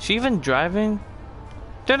 She even driving?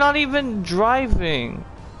 They're not even driving.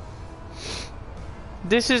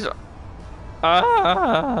 This is...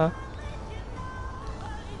 Oh,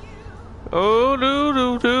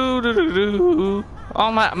 do.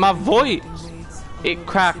 Oh, my voice. It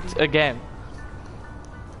cracked again.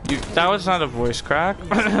 That was not a voice crack.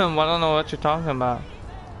 I don't know what you're talking about.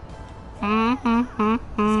 It's gonna be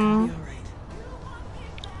alright.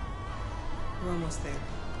 We're almost there.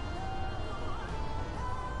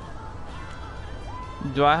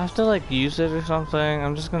 Do I have to like use it or something?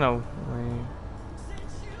 I'm just gonna wait.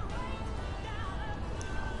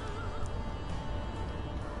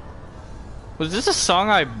 Was this a song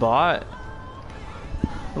I bought?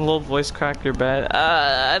 A little voice crack your bed.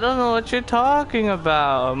 I don't know what you're talking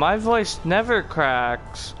about. My voice never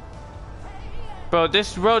cracks. Bro,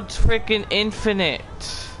 this road's freaking infinite.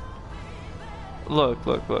 Look,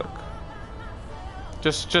 look, look.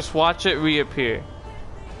 Just watch it reappear.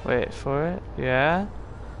 Wait for it. Yeah.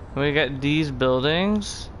 We get these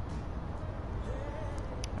buildings.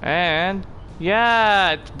 And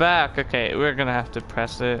yeah, it's back. Okay, we're gonna have to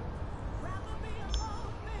press it.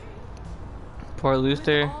 Poor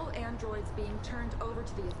Luther. With all androids being turned over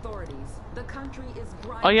to the authorities, the country is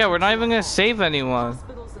Oh yeah, we're not even gonna save anyone.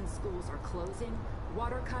 Hospitals and schools are closing,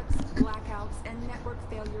 water cuts, blackouts, and network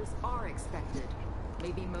failures are expected.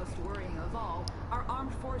 Maybe most worrying of all, our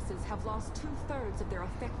armed forces have lost 2/3 of their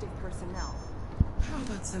effective personnel. How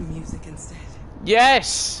about some music instead?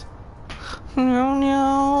 Yes!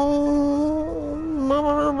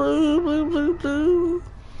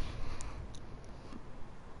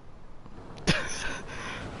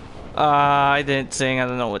 I didn't sing, I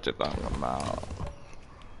don't know what you're talking about.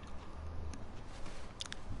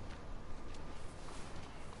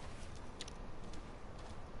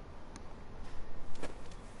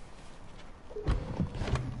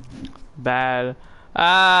 Bad.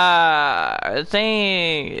 I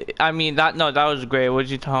mean that was great. What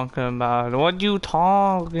you talking about? What you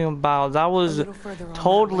talking about? That was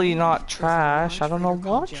totally not trash. I don't know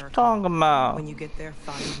what you're talking about. When you get there,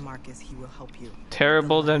 find Marcus. He will help you.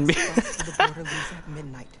 Terrible than me. The border leaves at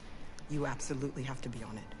midnight. You absolutely have to be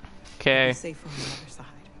on it. Okay. Safe on the other side.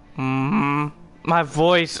 My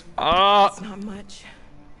voice. Oh. It's not much,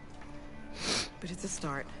 but it's a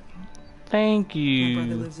start. Thank you. My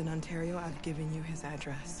brother lives in Ontario. I've given you his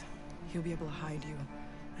address. He'll be able to hide you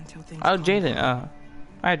until things. Oh, Jaden.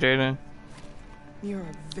 Hi, Jaden. You're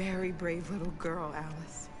a very brave little girl,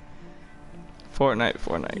 Alice. Fortnite.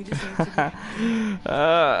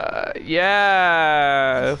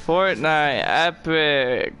 Yeah, Fortnite,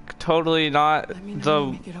 epic. Totally not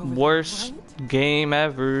the worst game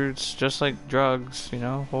ever. It's just like drugs, you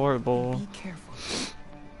know, horrible. Be careful.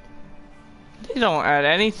 They don't add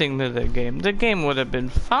anything to the game. The game would have been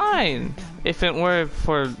fine if it were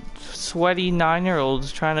for sweaty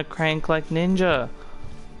 9-year-olds trying to crank like Ninja.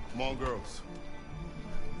 Come on, girls.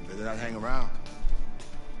 Better not hang around.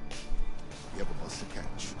 You have a bus to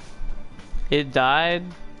catch. It died.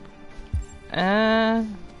 It's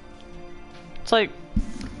like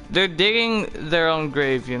they're digging their own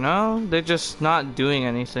grave, you know? They're just not doing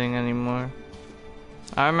anything anymore.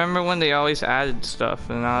 I remember when they always added stuff,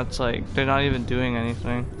 and now it's like they're not even doing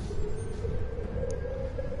anything.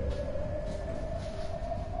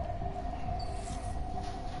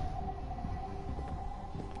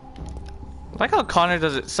 I like how Connor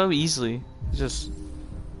does it so easily.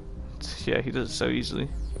 Yeah, he does it so easily.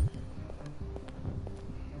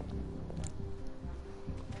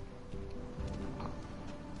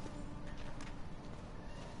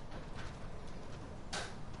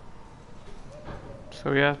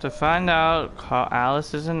 So we have to find out how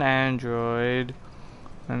Alice is an android,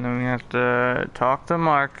 and then we have to talk to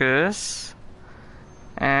Marcus,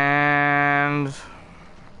 and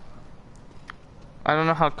I don't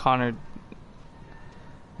know how Connor,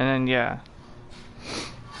 and then yeah,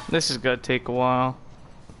 this is gonna take a while,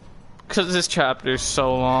 cause this chapter is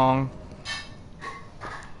so long.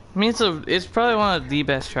 I mean, it's probably one of the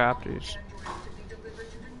best chapters.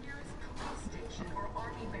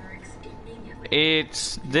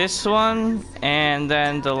 It's this one and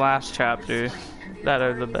then the last chapter that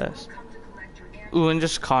are the best. Ooh, and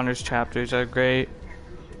just Connor's chapters are great.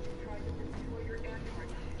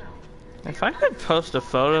 If I could post a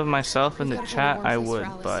photo of myself in the chat, I would,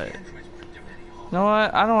 but you know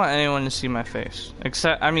what? I don't want anyone to see my face.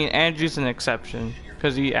 Except, I mean, Andrew's an exception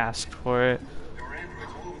because he asked for it.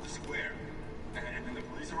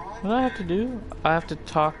 What do I have to do? I have to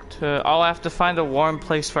talk to. Oh, I have to find a warm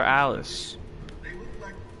place for Alice.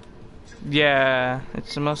 Yeah,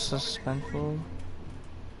 it's the most suspenseful.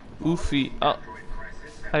 Oofy. Oh.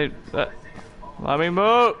 Let me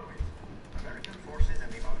move!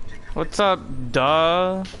 What's up,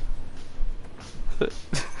 duh?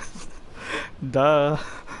 Duh.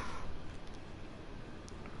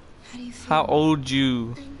 How old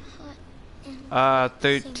you?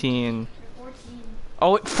 13.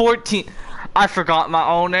 Oh, 14. I forgot my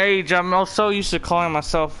own age. I'm so used to calling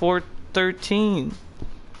myself 13.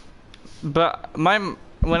 But when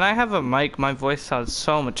I have a mic, my voice sounds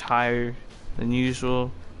so much higher than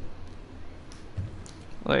usual.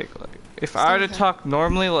 Like if I were to talk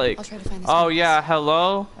normally, like, oh yeah,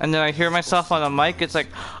 hello, and then I hear myself on a mic, it's like,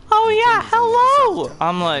 oh yeah, hello.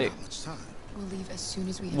 I'm like,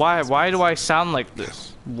 why? Why do I sound like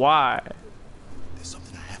this? Why? There's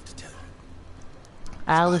something I have to tell you.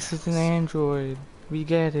 Alice is an android. We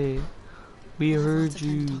get it. We heard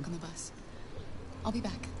you. I'll be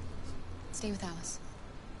back. Stay with Alice.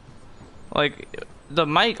 Like, the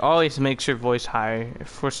mic always makes your voice higher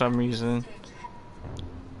for some reason.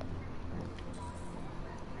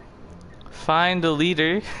 Find the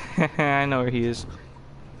leader. I know where he is.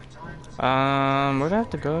 Where do I have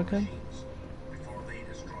to go again?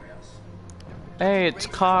 Hey, it's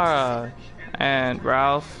Kara and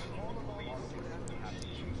Ralph.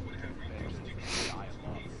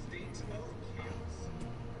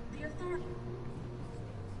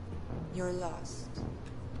 You're lost.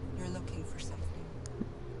 You're looking for something.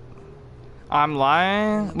 I'm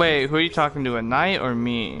lying? Wait, who are you talking to, a knight or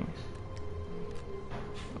me?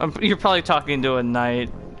 You're probably talking to a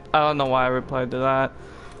knight. I don't know why I replied to that.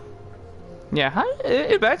 Yeah,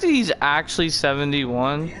 imagine he's actually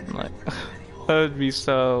 71. Like, that would be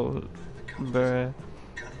so... bruh.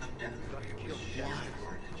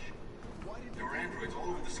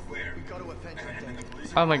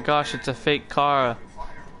 Oh my gosh, it's a fake car.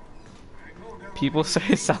 People say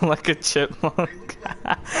I sound like a chipmunk.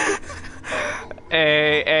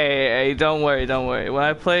 Hey, don't worry. When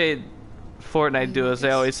I played Fortnite duos, they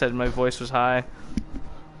always said my voice was high.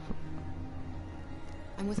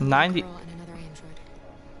 I'm with 90. a girl and another android.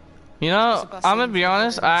 You know, I'm gonna be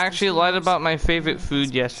honest, I actually lied about my favorite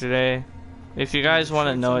food yesterday. If you guys want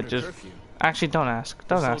to know it, just... Actually, don't ask.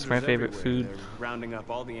 Don't ask my favorite food. They're rounding up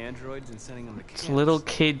all the androids and sending them to camps. It's little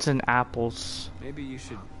kids and apples. Maybe you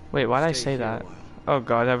should. Wait, why'd I say that? Oh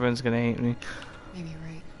god, everyone's gonna hate me. Maybe you're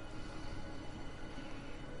right.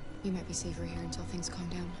 You might be safer here until things calm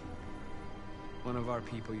down. One of our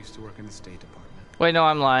people used to work in the State Department. Wait, no,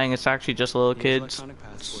 I'm lying. It's actually just little kids.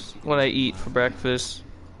 It's what I eat for breakfast.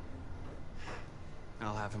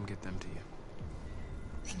 I'll have him get them to you.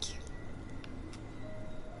 Thank you.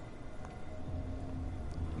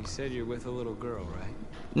 You said you're with a little girl, right?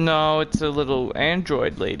 No, it's a little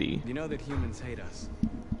android lady. You know that humans hate us.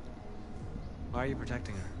 Why are you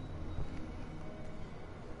protecting her?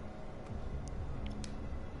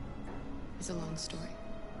 It's a long story.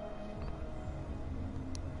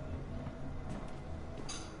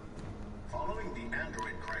 Following the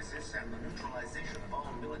android crisis and the neutralization of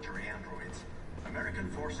all military androids, American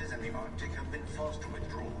forces in the Arctic have been forced to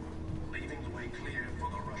withdraw, leaving the way clear for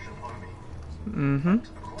the Russian army. Mm-hmm.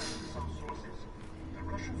 According to some sources, the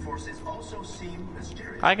Russian forces also seem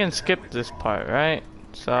mysterious. I can skip this part, right?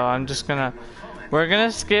 So I'm just gonna... We're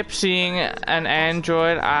gonna skip seeing an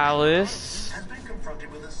android Alice.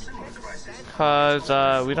 Cause,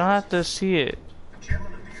 we don't have to see it.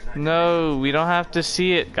 No, we don't have to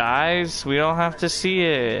see it, guys. We don't have to see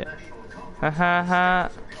it. Ha.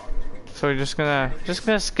 So we're just gonna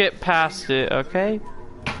skip past it, okay?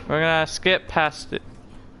 We're gonna skip past it.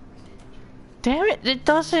 Damn it! It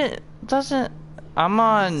doesn't. I'm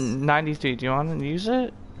on 93. Do you want to use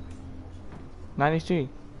it? 93.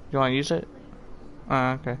 You want to use it?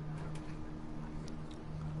 Okay.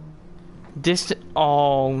 Distant.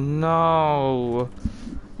 Oh no!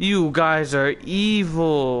 You guys are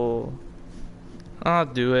evil. I'll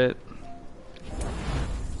do it.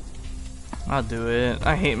 I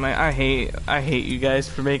hate you guys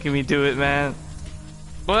for making me do it, man.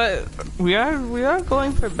 But we are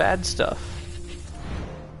going for bad stuff.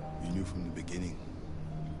 You knew from the beginning.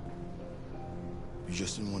 You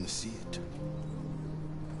just didn't want to see it.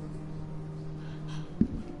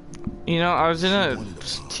 You know, I was in a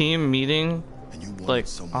team meeting, like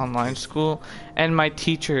online school, and my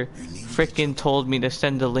teacher freaking told me to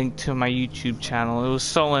send a link to my YouTube channel. It was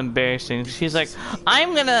so embarrassing. She's like,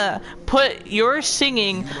 I'm gonna put your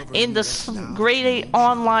singing in the grade 8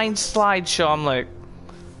 online slideshow. I'm like,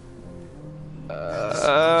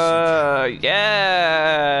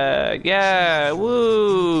 yeah,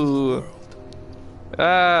 woo.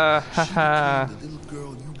 Haha. The little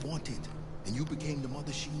girl you wanted, and you became the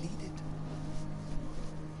mother she needed.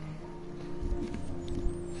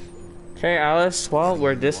 Okay, Alice, well,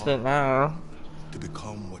 we're distant now. To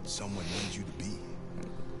become what someone needs you to be.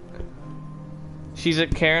 She's a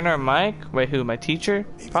Karen or Mike? Wait, who? My teacher?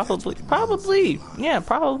 Probably. Yeah,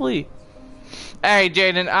 probably. Alright,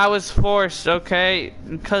 Jaden, I was forced, okay?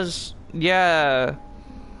 Because, yeah.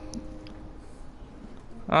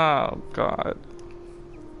 Oh, God.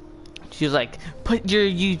 She's like, put your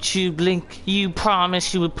YouTube link. You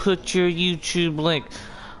promised you would put your YouTube link.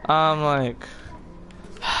 I'm like...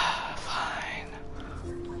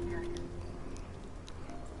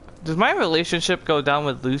 Does my relationship go down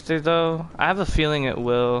with Luther, though? I have a feeling it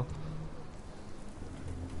will.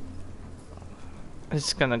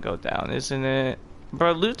 It's gonna go down, isn't it?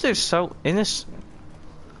 Bro, Luther's so innocent.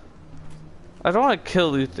 I don't want to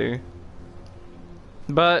kill Luther.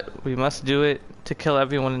 But we must do it to kill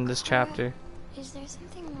everyone in this chapter. Is there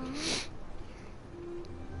something wrong?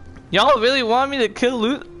 Y'all really want me to kill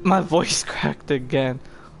Luther? My voice cracked again.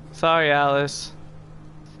 Sorry, Alice.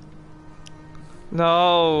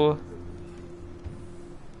 No.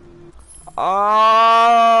 Oh,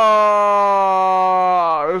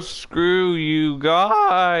 screw you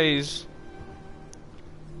guys.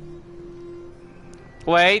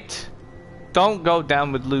 Wait. Don't go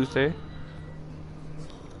down with Luther.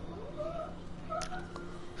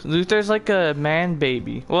 Luther's like a man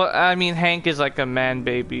baby. Well, I mean, Hank is like a man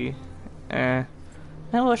baby. No,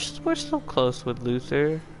 we're still close with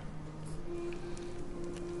Luther.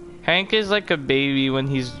 Hank is like a baby when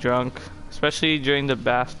he's drunk, especially during the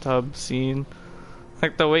bathtub scene.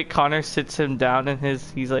 Like the way Connor sits him down and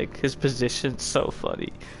his position's so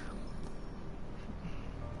funny.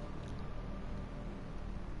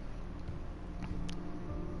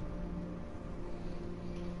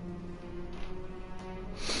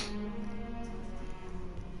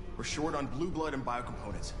 We're short on blue blood and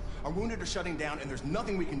biocomponents. Our wounded are shutting down, and there's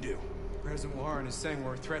nothing we can do. President Warren is saying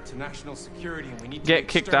we're a threat to national security, and we need to Get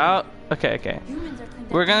kicked out? Okay.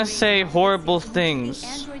 We're gonna say horrible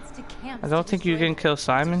things. I don't think you can kill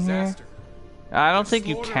Simon here. I don't think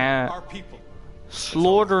you can.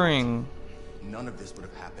 Slaughtering. None of this would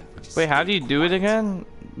have happened. Wait, how do you do it again?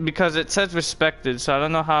 Because it says respected, so I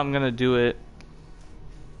don't know how I'm gonna do it.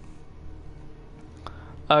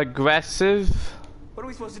 Aggressive. What are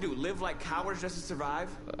we supposed to do? Live like cowards just to survive?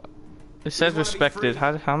 It says respected.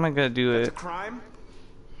 How am I gonna do That's it? a crime?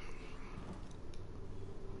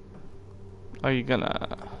 Are you gonna?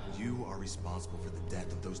 You are responsible for the death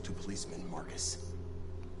of those two policemen, Marcus.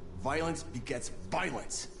 Violence begets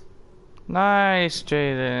violence. Nice,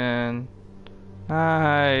 Jaden.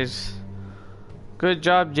 Nice. Good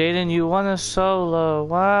job, Jaden. You won a solo.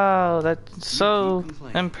 Wow, that's so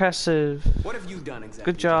impressive. What have you done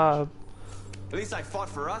exactly? Good job. At least I fought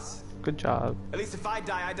for us. Good job. At least if I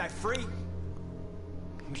die free.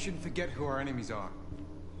 We shouldn't forget who our enemies are.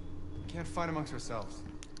 We can't fight amongst ourselves.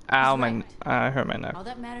 Ow, I hurt my neck. All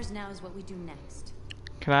that matters now is what we do next.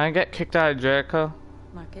 Can I get kicked out of Jericho?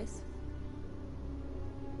 Marcus?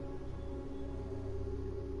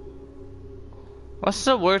 What's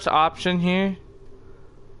the worst option here?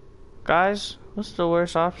 Guys, what's the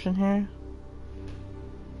worst option here?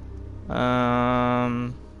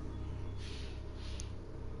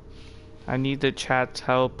 I need the chat's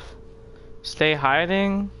help. Stay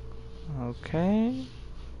hiding? Okay.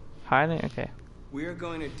 Hiding? Okay. We are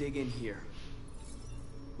going to dig in here.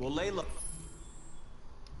 We'll lay low.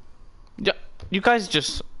 Yeah, you guys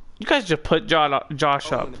just put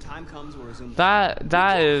Josh up. When the time comes, we'll resume.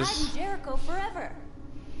 That is. Jericho forever.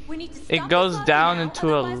 We need to stop It goes down now,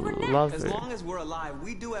 into a As lover. long as we're alive,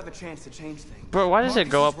 we do have a chance to change things. Bro, why does it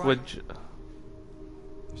go up Marcus is with?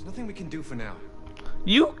 There's nothing we can do for now.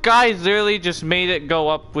 You guys literally just made it go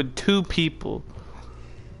up with 2 people.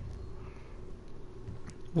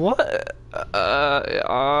 What? Not.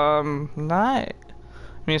 I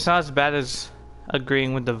mean, it's not as bad as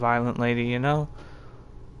agreeing with the violent lady, you know?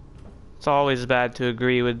 It's always bad to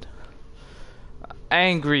agree with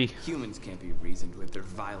angry. Humans can't be reasoned with. They're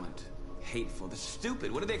violent, hateful, they're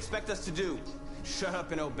stupid. What do they expect us to do? Shut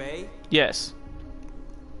up and obey? Yes.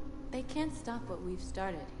 They can't stop what we've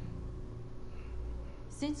started.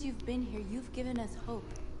 Since you've been here, you've given us hope.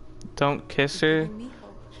 Don't kiss her. Giving me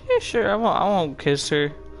hope. Yeah, sure. I won't kiss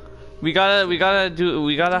her. We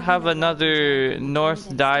gotta have another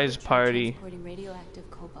North Dies party.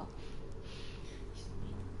 Radioactive cobalt.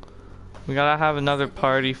 We gotta have another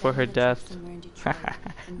party for her death. Convinced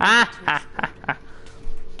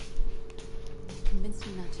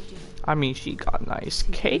me not to do it. I mean, she got nice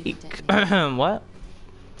cake. What?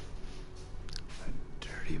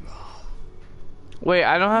 Dirty ball. Wait,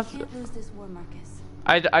 I don't have We can't lose this war, Marcus.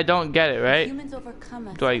 I don't get it, right? Humans overcome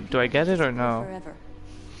us. Do I get it or no? Forever.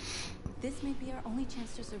 This may be our only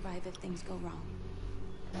chance to survive if things go wrong.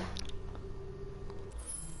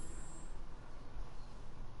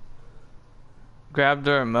 Grab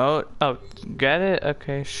the remote. Oh, get it?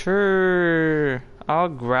 Okay, sure. I'll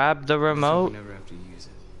grab the remote. We never have to use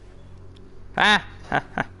it.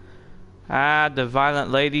 Ah, the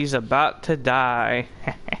violent lady's about to die.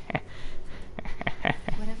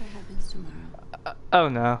 Whatever happens tomorrow. Oh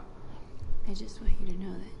no. I just want you to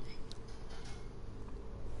know that.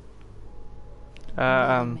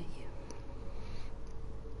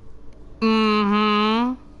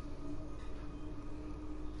 Mm-hmm.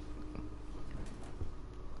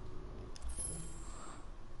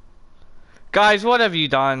 Guys, what have you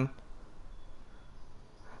done?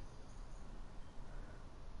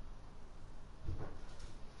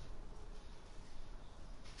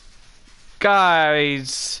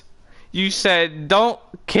 Guys, You said don't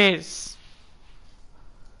kiss.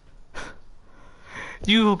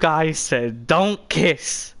 You guys said don't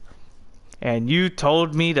kiss. And you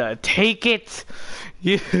told me to take it.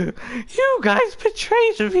 You guys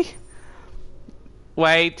betrayed me.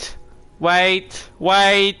 Wait.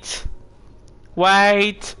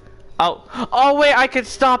 Oh wait, I can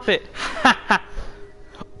stop it.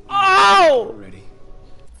 Oh!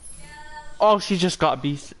 Oh, she just got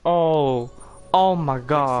beast. Oh my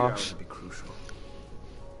gosh.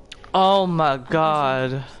 Oh my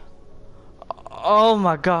god. Oh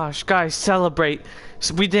my gosh, guys, celebrate.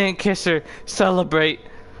 We didn't kiss her. Celebrate.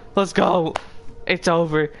 Let's go. It's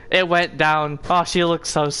over. It went down. Oh, she looks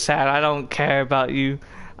so sad. I don't care about you.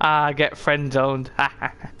 Get friend zoned.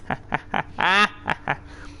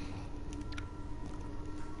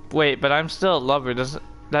 Wait, but I'm still a lover.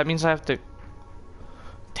 That means I have to...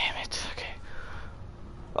 Damn it. Okay.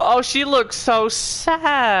 Oh, she looks so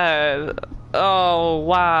sad. Oh,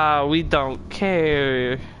 wow. We don't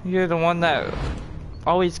care. You're the one that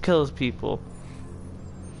always kills people.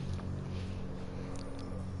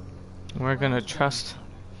 We're gonna trust.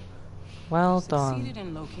 Well done. Succeeded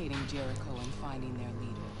in locating Jericho and finding their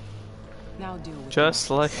leader. Now deal with Just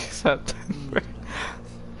like September.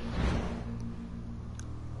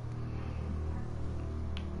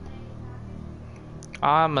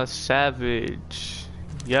 I'm a savage.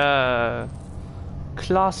 Yeah.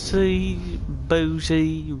 Classy,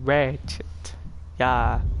 boozy, ratchet.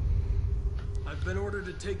 Yeah. I've been ordered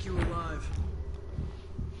to take you alive.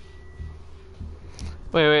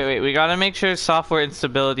 Wait. We gotta make sure software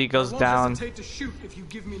instability goes down. I won't hesitate to shoot if you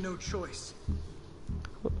give me no choice.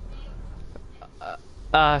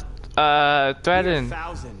 Threaten.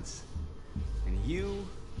 Thousands, and you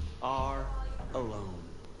are alone.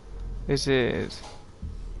 This is.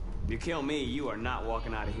 You kill me, you are not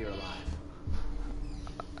walking out of here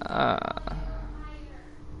alive.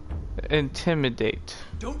 Intimidate.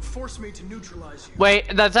 Don't force me to neutralize you.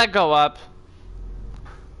 Wait, does that go up?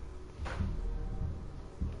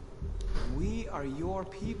 We are your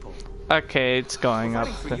people. Okay, it's going up.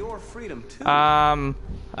 For your freedom too.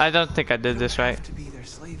 I don't think I did this right. To be their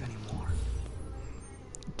slave anymore.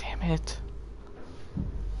 Damn it.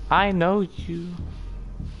 I know you.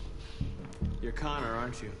 You're Connor,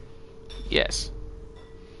 aren't you? Yes.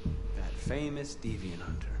 That famous deviant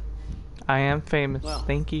hunter. I am famous. Well,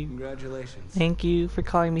 thank you. Congratulations. Thank you for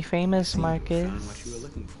calling me famous, Marcus. You found what you were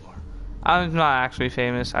looking for. I'm not actually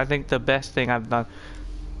famous. I think the best thing I've done.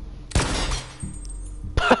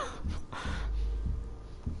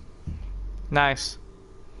 Nice.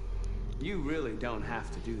 You really don't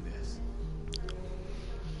have to do this.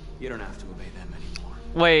 You don't have to obey them anymore.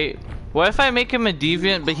 Wait, what if I make him a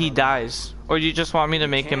deviant but he dies? Or do you just want me to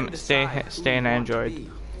make him stay an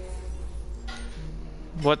android?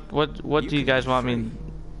 What do you guys want me?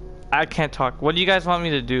 I can't talk. What do you guys want me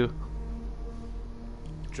to do?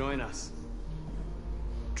 Join us.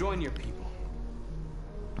 Join your people.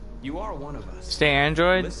 You are one of us. Stay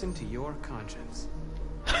android? Listen to your conscience.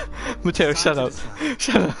 Mateo, shut up.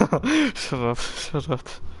 Shut up.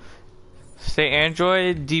 Stay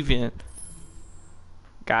android, deviant.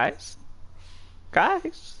 Guys?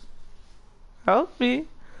 Help me.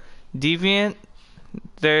 Deviant.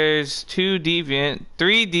 There's 2 deviant.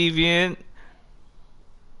 3 deviant.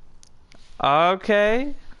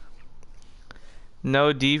 Okay.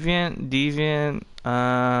 No deviant.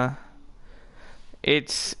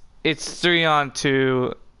 It's 3 on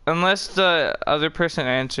 2. Unless the other person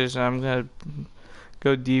answers, I'm gonna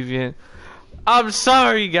go deviant. I'm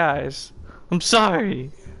sorry, guys. I'm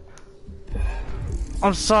sorry,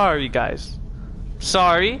 guys.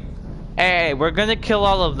 Sorry. Hey, we're gonna kill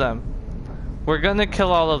all of them.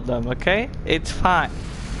 Okay? It's fine.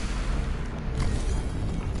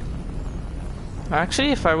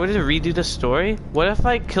 Actually, if I were to redo the story, what if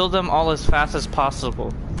I kill them all as fast as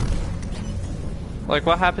possible? Like,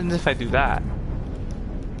 what happens if I do that?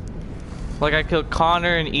 Like, I kill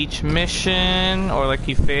Connor in each mission, or like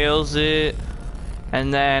he fails it,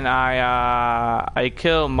 and then I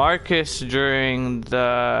kill Marcus during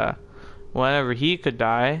the whenever he could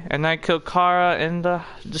die, and I kill Kara in the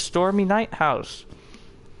Stormy Night house.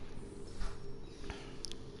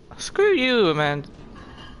 Screw you, man.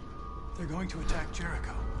 They're going to attack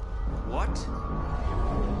Jericho. What?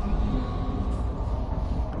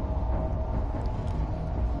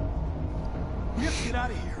 We have to get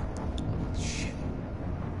out of here. Shit.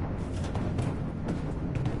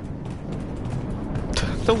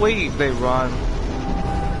 The way they run.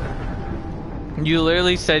 You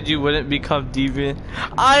literally said you wouldn't become deviant.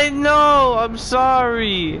 I know! I'm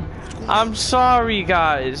sorry! I'm sorry,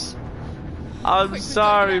 guys. I'm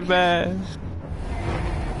sorry, man.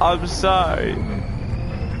 I'm sorry.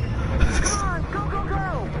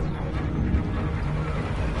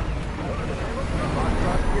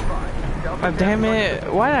 Oh, damn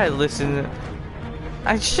it. Why did I listen?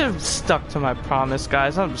 I should have stuck to my promise,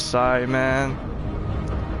 guys. I'm sorry, man.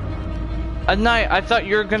 At night, I thought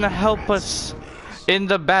you were gonna help us in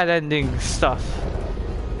the bad ending stuff.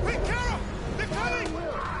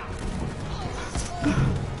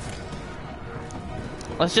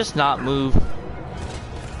 Let's just not move.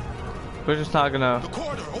 We're just not gonna. The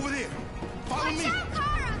corridor over there. Follow me.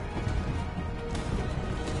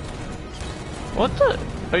 What the?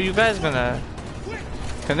 Are you guys gonna?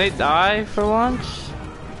 Can they die for once?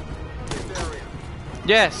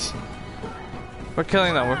 Yes. We're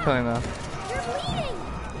killing them. We're killing them.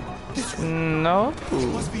 No.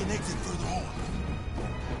 Must be an exit further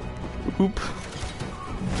on. Oop.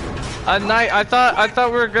 At night, I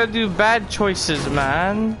thought we were gonna do bad choices,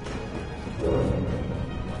 man.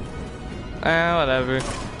 Whatever.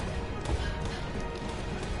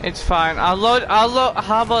 It's fine. I'll load.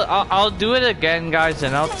 How about I'll do it again, guys,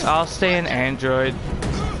 and I'll stay in Android.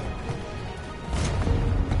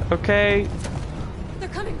 Okay.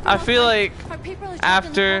 I feel like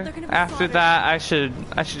after that, I should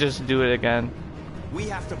just do it again. We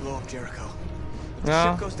have to blow up Jericho. If the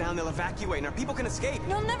No. ship goes down, they'll evacuate, and our people can escape.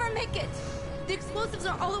 You'll never make it. The explosives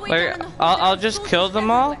are all the way Like, down in the hole. I'll just kill them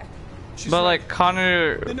all. But like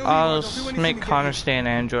Connor, I'll make Connor stay in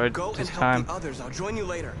Android this time. Others, I'll join you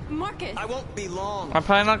later. Marcus. I won't be long. I'm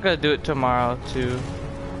probably not gonna do it tomorrow too,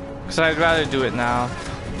 cause I'd rather do it now.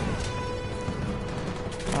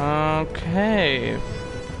 Okay.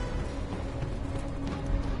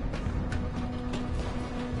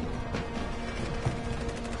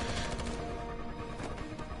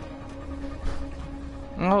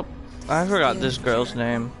 Oh, I forgot this girl's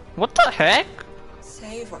name. What the heck?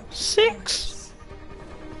 6?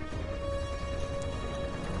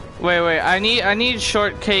 Wait, I need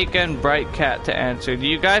Shortcake and Bright Cat to answer. Do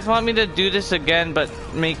you guys want me to do this again but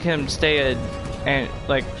make him stay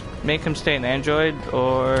make him stay in Android,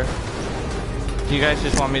 or do you guys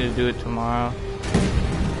just want me to do it tomorrow?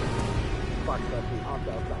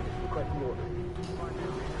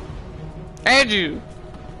 Andrew,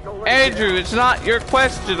 it's not your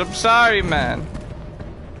question. I'm sorry, man.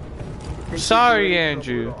 I'm sorry,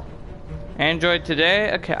 Andrew. Android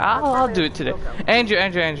today? Okay, I'll do it today. Andrew.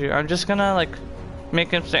 I'm just gonna like make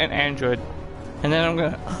him stay in Android, and then I'm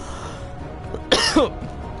gonna.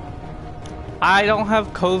 I don't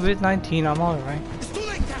have COVID-19. I'm all right. It's too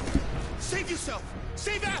late now. Save yourself.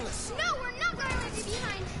 Save Alice. No, we're not going to leave you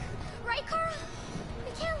behind. Right, Carl?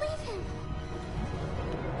 We can't leave him.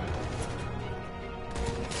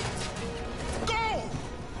 Go!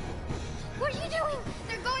 What are you doing?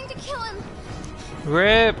 They're going to kill him.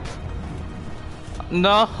 Rip.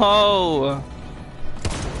 No.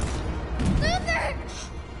 Luther!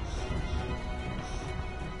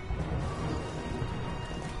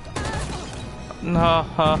 No.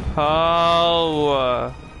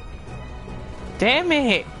 Damn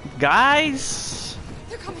it, guys.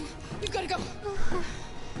 They're coming. We've got to go.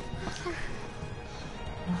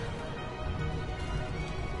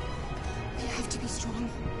 We have to be strong.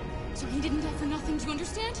 So he didn't die for nothing. Do you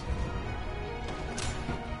understand?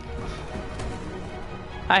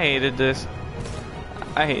 I hated this.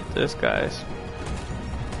 I hate this, guys.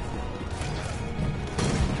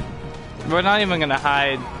 We're not even gonna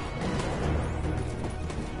hide.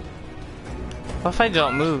 What if I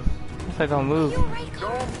don't move? What if I don't move?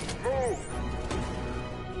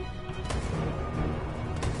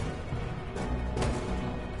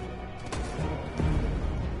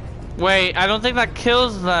 Wait, I don't think that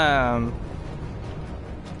kills them.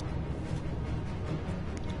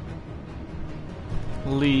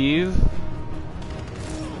 Leave.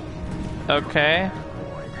 Okay.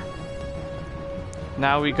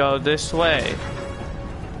 Now we go this way.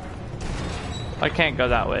 I can't go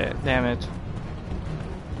that way, damn it.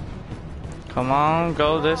 Come on,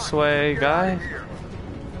 go this way, guys.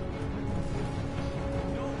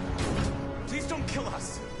 Please don't kill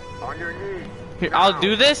us. On your knees. Here, I'll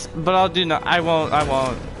do this, but I'll do no. I won't.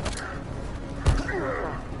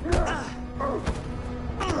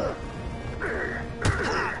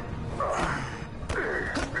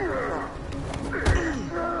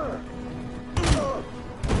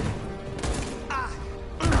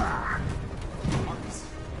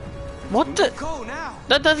 What the?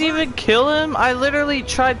 That doesn't even kill him? I literally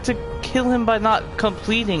tried to kill him by not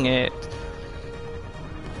completing it.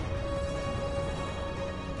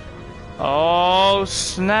 Oh,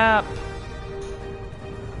 snap.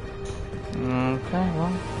 Okay,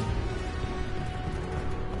 well.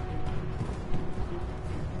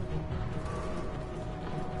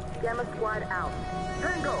 Gamma Squad out.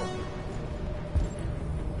 Tango!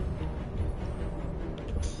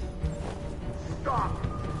 Stop!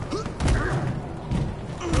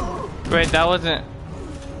 Wait, that wasn't...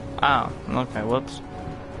 Oh, okay, whoops.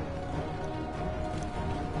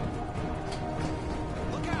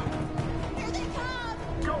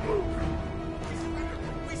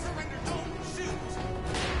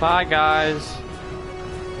 Bye, guys.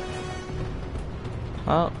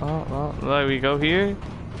 Oh, there we go here.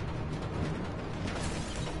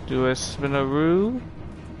 Do a spinaroo.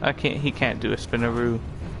 He can't do a spinaroo.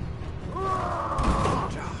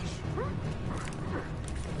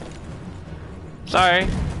 Sorry.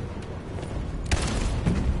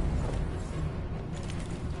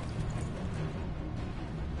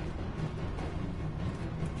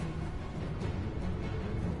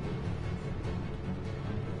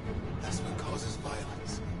 That's what causes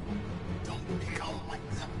violence. Don't become like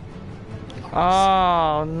them.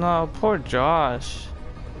 Oh no, poor Josh.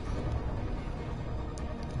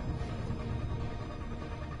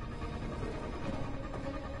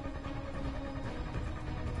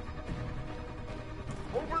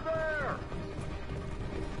 Over there!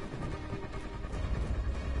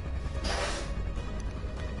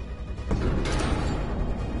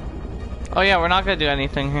 Oh yeah, we're not gonna do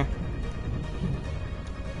anything here.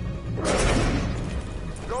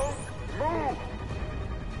 Don't move!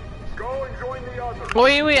 Go and join the others.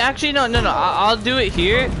 Wait, actually no, I'll do it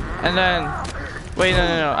here, and then... Wait,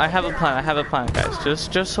 no, I have a plan, guys.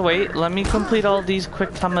 Just wait, let me complete all these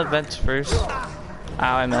quick time events first.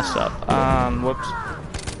 Ow, I messed up. Whoops.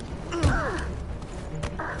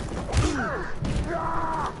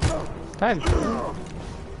 God.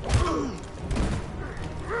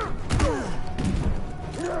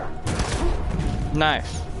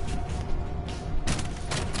 Nice.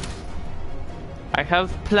 I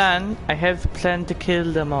have plan to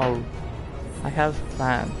kill them all. I have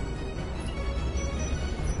plan.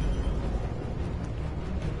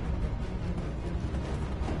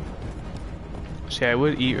 See, I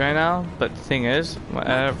would eat right now, but the thing is,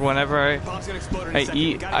 whenever I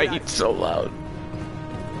eat so loud.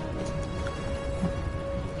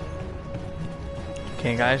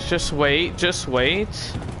 Okay, guys, just wait.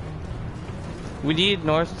 We need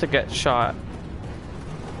North to get shot.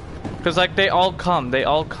 Cause like they all come. Yeah,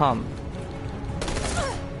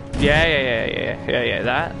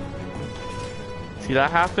 that. See that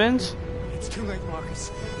happens? It's too late, Marcus.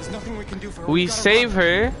 There's nothing we can do for her. We save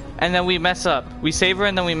her, and then we mess up. We save her,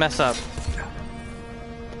 and then we mess up.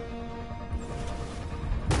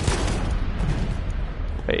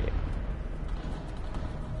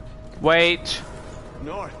 Wait.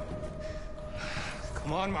 North.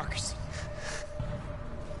 Come on, Marcus.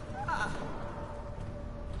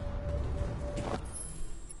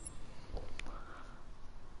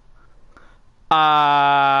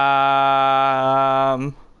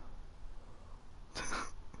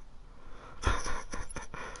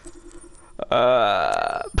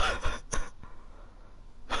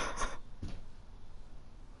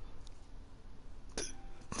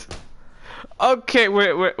 Okay,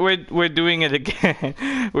 we're doing it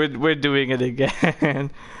again. we're doing it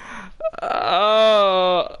again.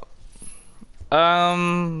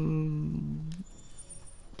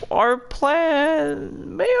 Our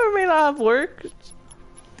plan may or may not have worked.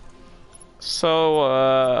 So,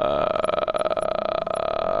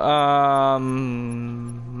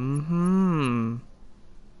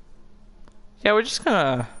 yeah, we're just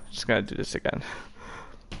gonna do this again.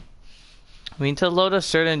 We need to load a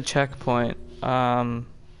certain checkpoint. So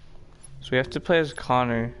we have to play as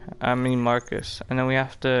Marcus, and then we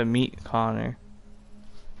have to meet Connor.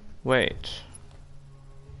 Wait.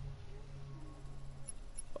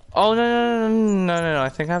 Oh no! I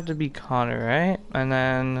think I have to be Connor, right? And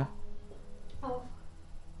then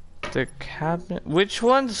the cabinet. Which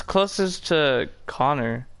one's closest to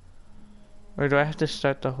Connor? Or do I have to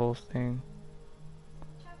start the whole thing?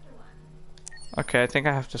 Okay, I think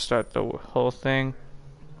I have to start the whole thing.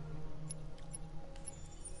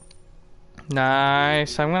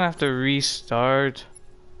 Nice. I'm gonna have to restart.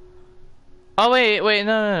 Oh wait,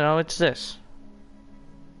 no, it's this.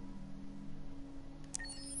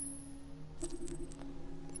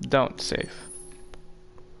 Don't save.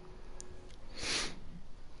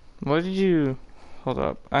 What did you... Hold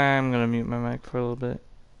up. I'm gonna mute my mic for a little bit.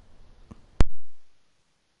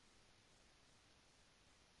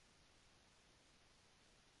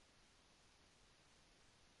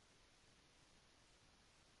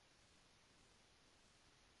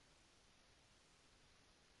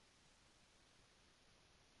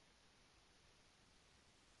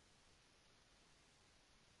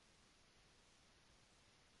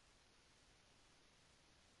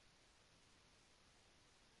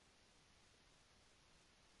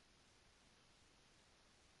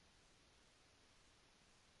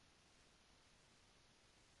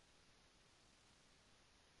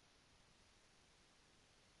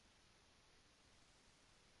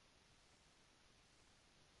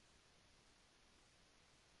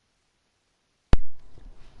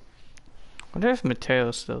 wonder if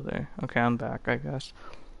Mateo's still there. Okay, I'm back, I guess.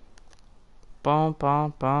 Bum,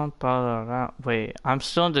 bum, bum, ba, da, da. Wait, I'm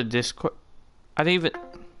still in the Discord. I didn't even...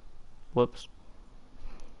 Whoops.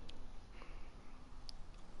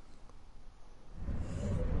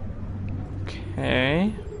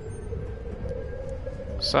 Okay.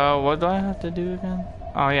 So, what do I have to do again?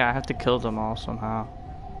 Oh yeah, I have to kill them all somehow.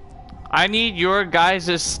 I need your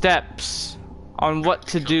guys' steps on what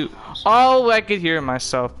to do. Oh, I could hear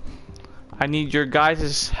myself. I need your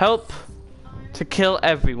guys' help to kill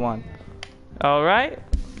everyone. Alright?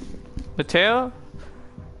 Mateo?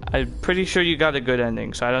 I'm pretty sure you got a good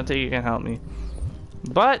ending, so I don't think you can help me.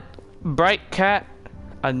 But, Bright Cat,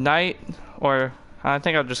 a Knight, or I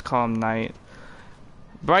think I'll just call him Knight.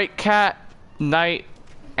 Bright Cat, Knight,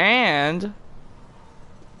 and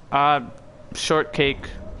Shortcake,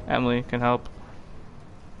 Emily can help.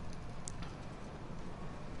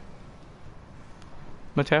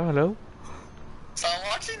 Mateo, hello? So I'm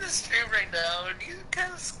watching the stream right now, and you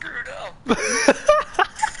kind of screwed up.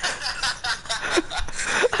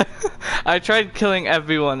 I tried killing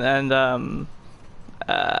everyone, and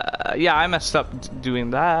yeah, I messed up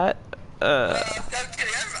doing that. I'm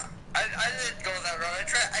kidding. I didn't go that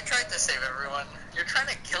route. I tried to save everyone. You're trying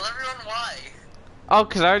to kill everyone? Why? Oh,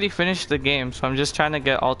 because I already finished the game, so I'm just trying to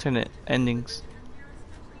get alternate endings.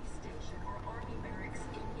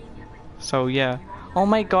 So yeah. Oh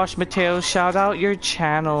my gosh, Mateo, shout out your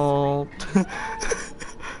channel.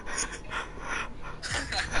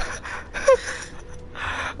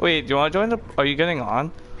 Wait, do you want to join the... Are you getting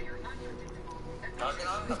on?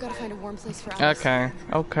 We've got to find a warm place for Alice. Okay,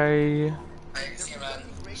 okay.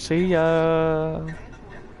 See ya.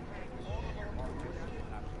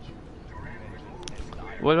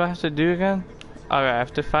 What do I have to do again? Alright, I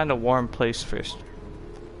have to find a warm place first.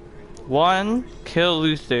 1, kill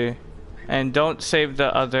Luther. And don't save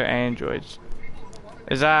the other androids.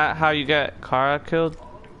 Is that how you get Kara killed?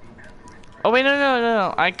 Oh wait,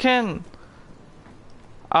 no. I can...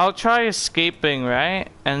 I'll try escaping, right?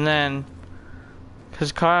 And then...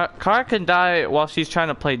 Because Kara can die while she's trying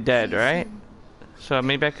to play dead, right? So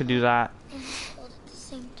maybe I could do that.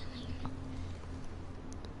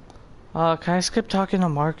 Can I skip talking to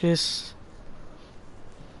Marcus?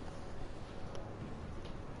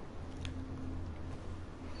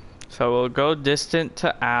 So we'll go distant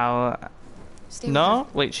to Al. No?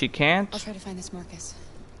 Wait, she can't? I'll try to find this Marcus.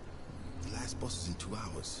 The last bus is in 2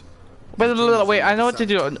 hours. Wait, I know what to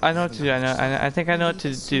do. I think I know what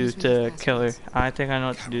to do to kill her. I think I know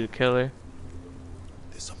what to do to kill her.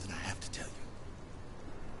 There's something I have to tell you.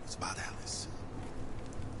 It's about Alice.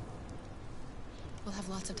 We'll have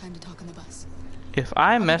lots of time to talk on the bus. If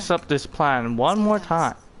I mess up this plan one more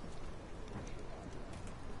time.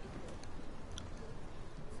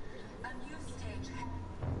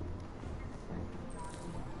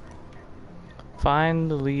 Find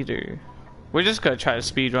the leader. We're just gonna try to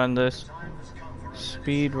speedrun this.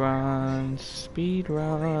 Speedrun.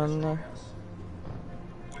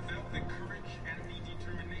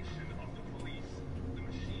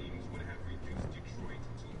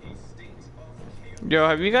 Yo,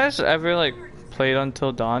 have you guys ever like played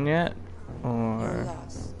Until Dawn yet? Or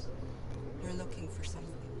lost. You're looking for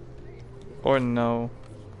something. Or no?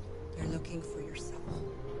 You're looking for yourself.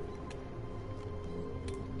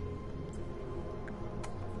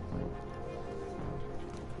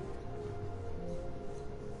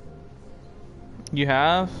 You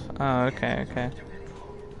have? Oh, okay.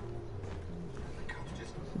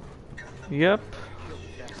 Yep.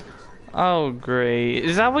 Oh, great.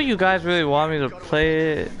 Is that what you guys really want me to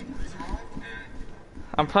play it?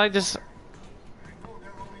 I'm probably just...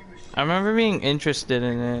 I remember being interested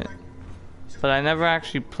in it, but I never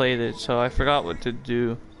actually played it, so I forgot what to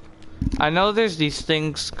do. I know there's these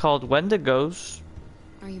things called Wendigos.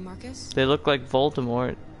 Are you Marcus? They look like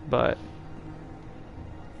Voldemort, but...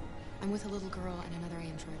 I'm with a little girl and another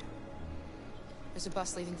android. There's a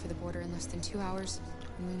bus leaving for the border in less than 2 hours,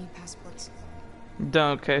 and we need passports.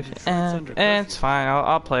 Okay, it's fine.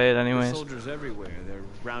 I'll play it anyways. There's soldiers everywhere. They're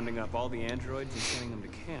rounding up all the androids and sending them to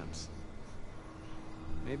camps.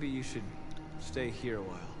 Maybe you should stay here a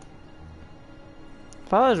while.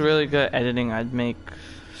 If I was really good at editing, I'd make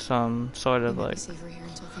some sort of like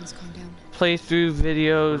playthrough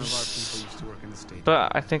videos.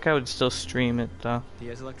 But I think I would still stream it though. He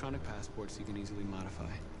has electronic passports you can easily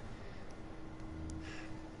modify.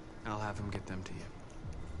 I'll have him get them to you.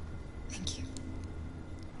 Thank you.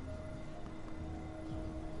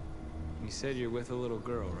 You said you're with a little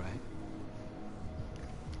girl, right?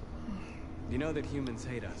 You know that humans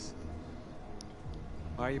hate us.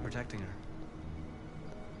 Why are you protecting her?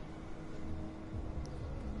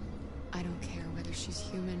 I don't care whether she's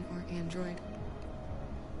human or android.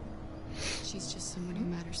 She's just someone who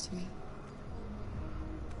matters to me.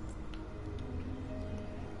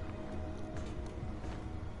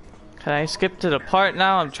 Can I skip to the part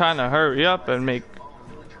now? I'm trying to hurry up and make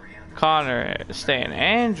Connor stay an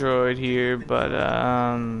android here, but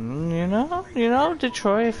you know,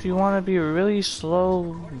 Detroit, if you want to be a really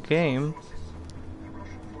slow game.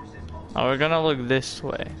 Oh, we're gonna look this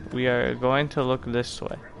way. We are going to look this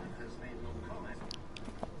way.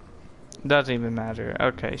 Doesn't even matter.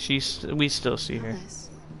 Okay, we still see her.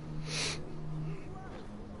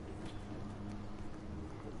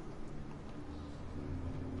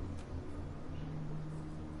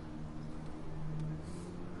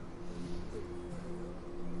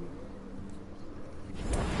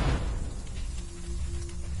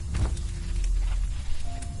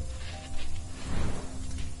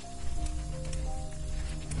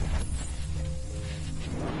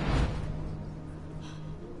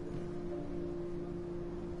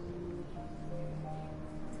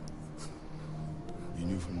 You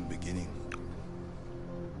knew from the beginning.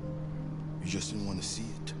 You just didn't want to see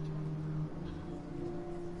it.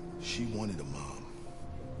 She wanted a mom,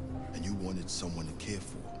 and you wanted someone to care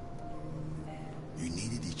for. You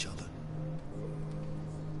needed each other.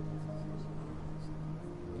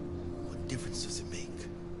 What difference does it make?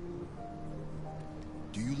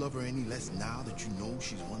 Do you love her any less now that you know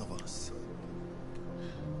she's one of us?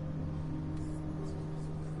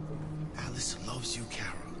 Alice loves you,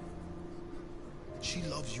 Kara. She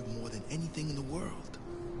loves you more than anything in the world.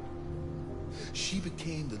 She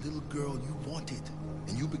became the little girl you wanted,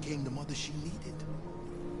 and you became the mother she needed.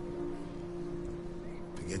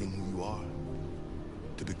 Forgetting who you are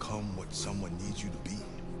to become what someone needs you to be.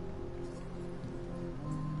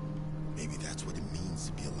 Maybe that's what it means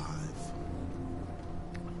to be alive.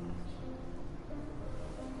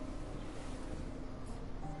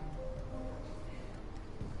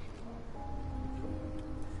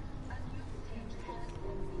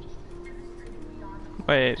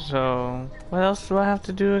 Wait, so what else do I have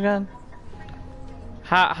to do again?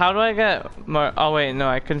 How do I get more? Oh wait, no,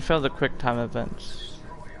 I can fill the quick time events.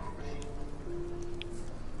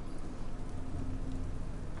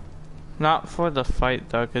 Not for the fight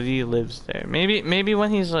though, cause he lives there. Maybe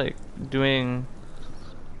when he's like doing,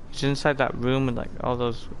 he's inside that room with like all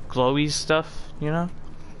those glowy stuff, you know?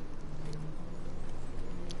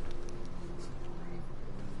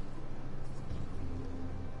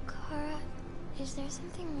 Kara, is there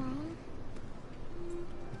something wrong?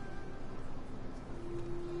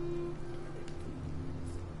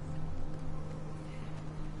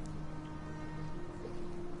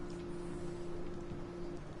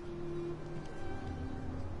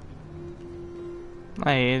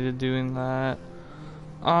 I hated doing that.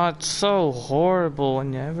 Oh, it's so horrible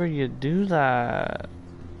whenever you do that.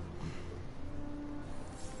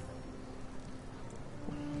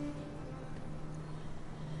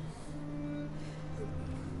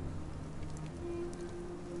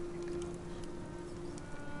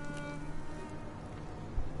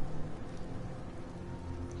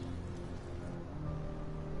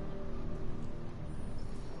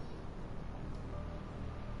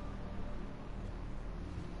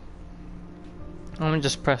 I'm gonna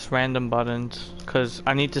just press random buttons because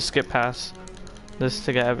I need to skip past this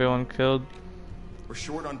to get everyone killed. We're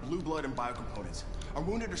short on blue blood and biocomponents. Our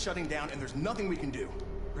wounded are shutting down and there's nothing we can do.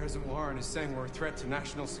 President Warren is saying we're a threat to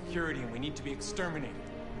national security and we need to be exterminated.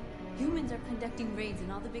 Humans are conducting raids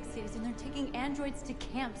in all the big cities and they're taking androids to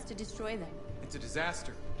camps to destroy them. It's a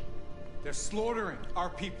disaster. They're slaughtering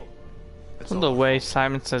our people. From the way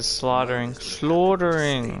Simon says slaughtering.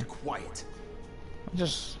 Slaughtering. Quiet. I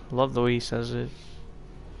just love the way he says it.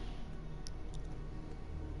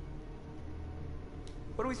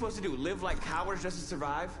 What are we supposed to do? Live like cowards just to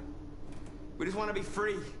survive? We just want to be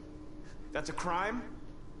free. That's a crime?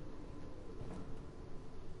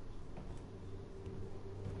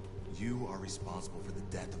 You are responsible for the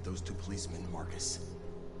death of those two policemen, Marcus.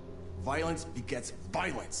 Violence begets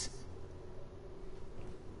violence.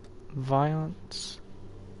 Violence.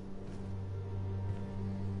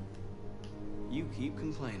 You keep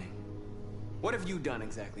complaining. What have you done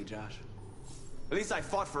exactly, Josh? At least I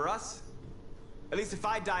fought for us. At least if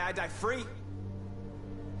I die free.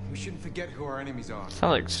 We shouldn't forget who our enemies are.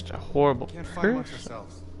 Sound like such a horrible We can't fight person. amongst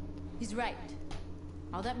ourselves. He's right.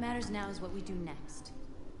 All that matters now is what we do next.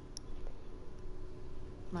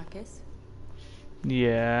 Marcus?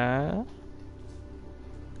 Yeah.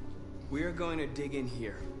 We're going to dig in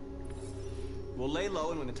here. We'll lay low,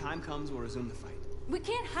 and when the time comes, we'll resume the fight. We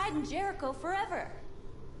can't hide in Jericho forever.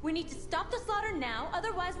 We need to stop the slaughter now,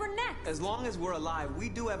 otherwise we're next. As long as we're alive, we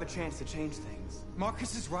do have a chance to change things.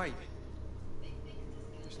 Marcus is right.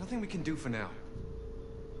 There's nothing we can do for now.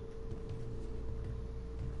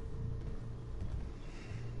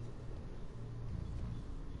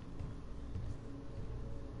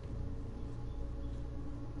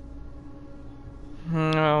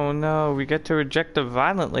 Oh no, we get to reject the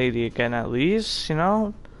violent lady again at least, you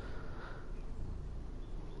know?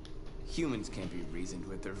 Humans can't be reasoned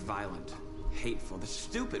with. They're violent, hateful, they're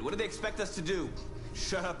stupid. What do they expect us to do?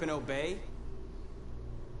 Shut up and obey?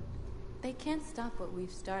 They can't stop what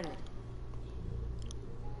we've started.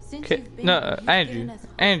 Since Okay, you've been no, here, you've Andrew, given us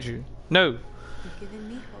hope. Andrew, no. You've given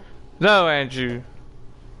me hope. No, Andrew.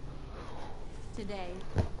 Today,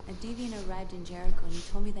 a deviant arrived in Jericho and he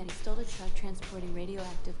told me that he stole a truck transporting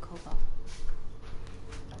radioactive cobalt.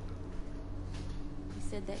 He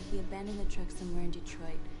said that he abandoned the truck somewhere in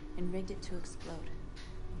Detroit and rigged it to explode.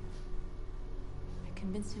 I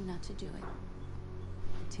convinced him not to do it,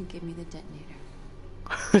 to give me the detonator.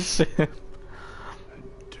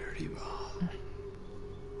 Dirty bomb.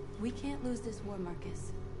 We can't lose this war,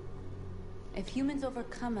 Marcus. If humans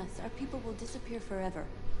overcome us, our people will disappear forever.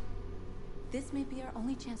 This may be our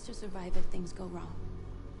only chance to survive if things go wrong.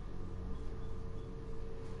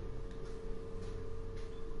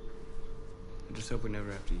 I just hope we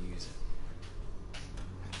never have to use it.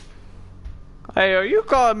 Hey, are you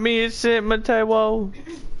calling me a simp, Mateo?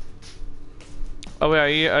 Oh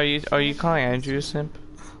wait, are you calling Andrew a simp?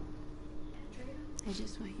 I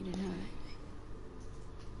just want you to know that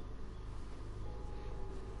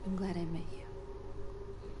I'm glad I met you.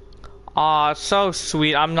 Aw, so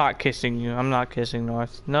sweet. I'm not kissing you. I'm not kissing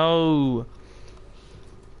North. No.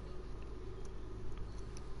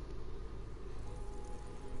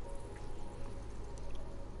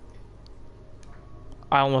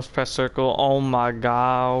 I almost pressed circle. Oh my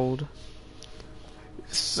god.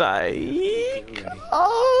 Psych.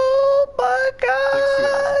 Oh my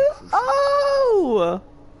god. Oh.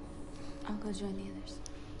 I'll go join the others.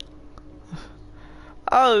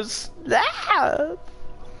 Oh snap.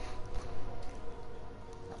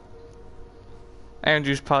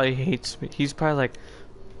 Andrews probably hates me. He's probably like,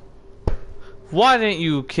 why didn't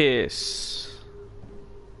you kiss?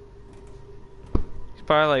 He's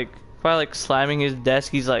probably like slamming his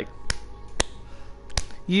desk. He's like,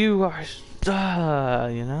 you are,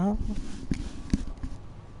 you know?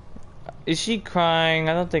 Is she crying?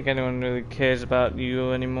 I don't think anyone really cares about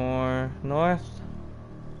you anymore, North.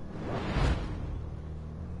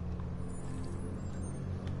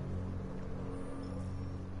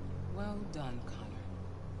 Well done, Connor.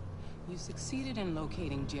 You succeeded in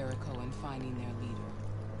locating Jericho and finding their leader.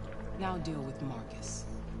 Now deal with Marcus.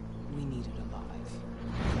 We need it alive.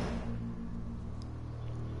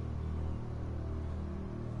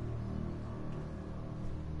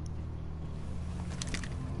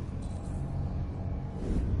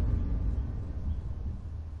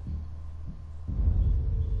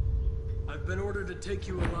 I've been ordered to take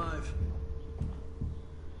you alive.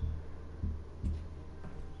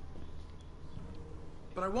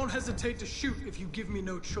 But I won't hesitate to shoot if you give me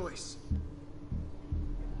no choice.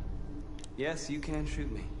 Yes, you can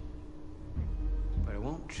shoot me. But it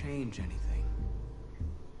won't change anything.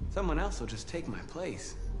 Someone else will just take my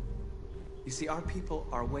place. You see, our people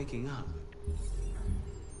are waking up.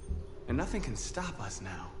 And nothing can stop us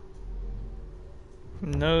now.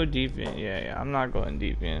 No deviant. Yeah, I'm not going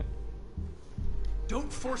deviant.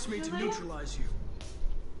 Don't force me to neutralize you.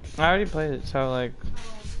 I already played it, so like...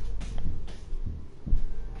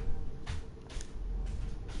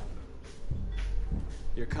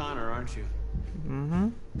 You're Connor, aren't you? Mm-hmm.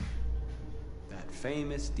 That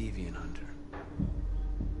famous deviant hunter.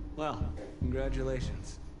 Well,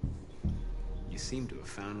 congratulations. You seem to have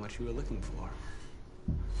found what you were looking for.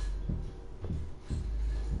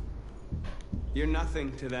 You're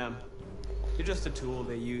nothing to them. You're just a tool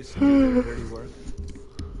they use to do their dirty work.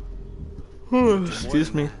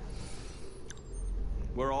 Excuse me.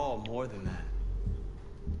 We're all more than that.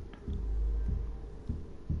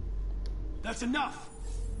 That's enough!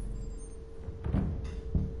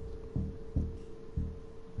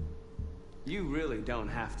 You really don't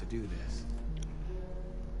have to do this.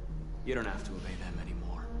 You don't have to obey them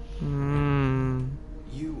anymore.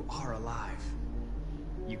 You are alive.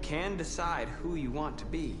 You can decide who you want to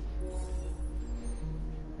be.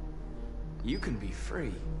 You can be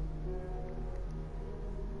free.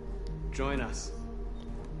 Join us.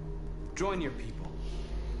 Join your people.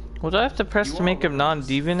 What do I have to press to make him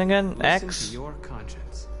non-deviant again? Listen X? to your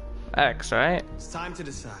conscience. X, right? It's time to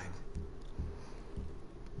decide.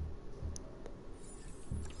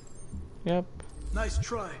 Yep. Nice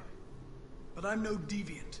try. But I'm no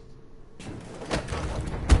deviant.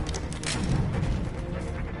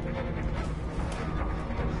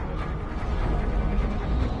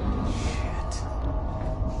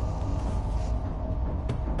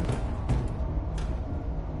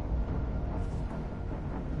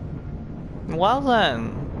 Well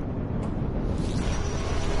then.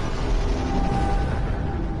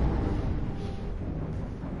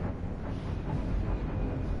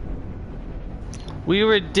 We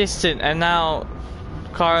were distant and now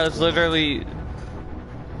Kara's literally...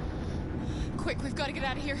 Quick, we've got to get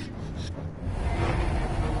out of here.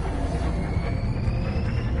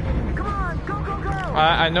 Come on, go, go, go!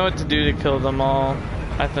 I know what to do to kill them all,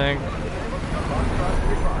 I think.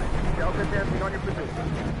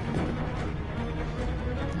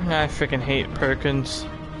 I freaking hate Perkins.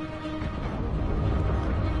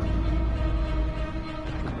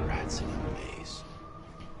 Rats in a maze.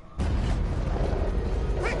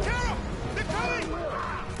 Hey, Carol! They're coming!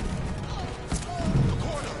 The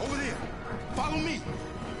corner, over there. Follow me.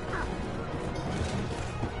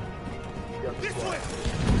 This way!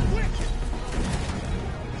 Quick!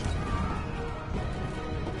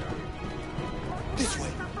 This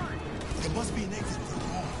way. There must be an exit for the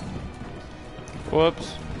hall. Whoops.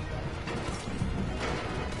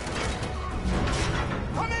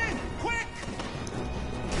 Come in! Quick!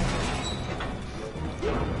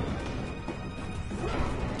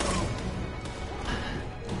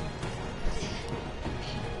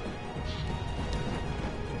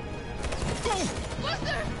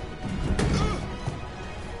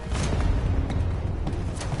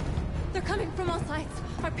 They're coming from all sides.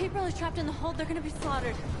 Our people are trapped in the hold. They're gonna be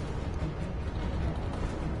slaughtered.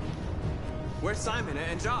 Where's Simon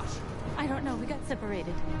and Josh? I don't know. We got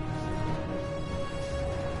separated.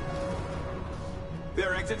 There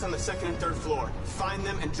are exits on the 2nd and 3rd floor. Find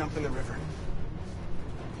them and jump in the river.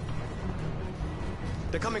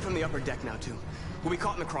 They're coming from the upper deck now, too. We'll be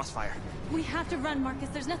caught in the crossfire. We have to run, Marcus.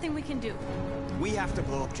 There's nothing we can do. We have to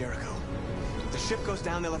blow up Jericho. If the ship goes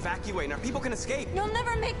down, they'll evacuate, and our people can escape. You'll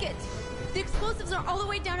never make it. The explosives are all the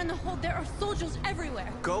way down in the hold. There are soldiers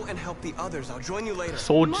everywhere. Go and help the others. I'll join you later.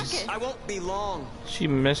 Soldiers. Marcus. I won't be long. She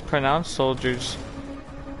mispronounced soldiers.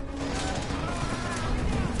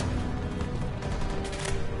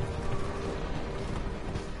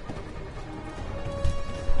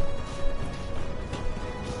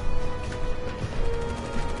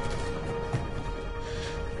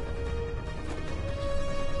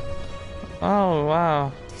 Oh,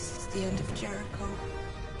 wow. This is the end of Jericho.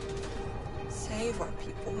 Save our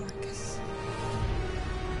people, Marcus.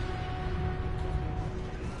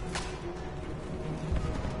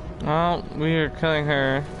 Well, we are killing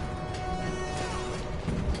her.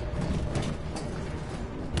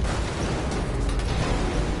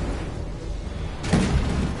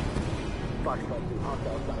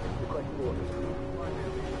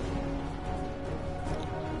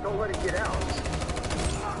 Don't let it get out.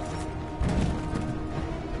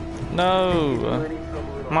 No,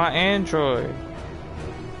 my android.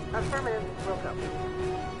 Affirmative. Welcome.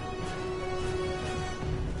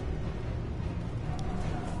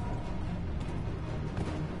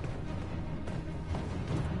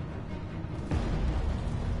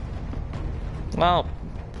 Well,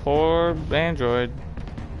 poor android.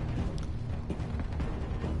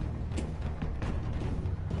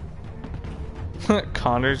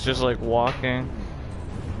 Connor's just like walking.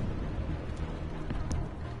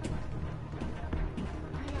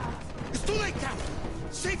 It's too late, Cap.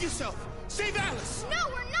 Save yourself. Save Alice. No,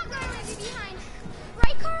 we're not going to leave you behind.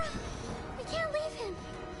 Right, Kara? We can't leave him.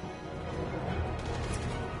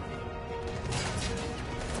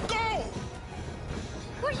 Go!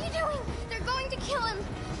 What are you doing? They're going to kill him.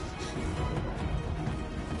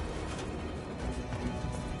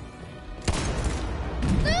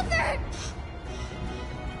 Luther!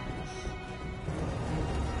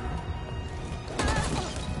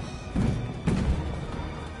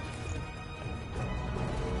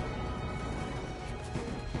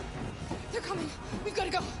 They're coming. We've got to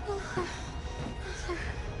go.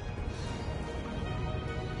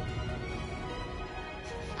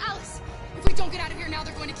 Alice, if we don't get out of here now,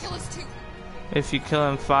 they're going to kill us too. If you kill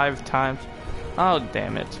him 5 times. Oh,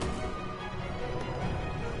 damn it.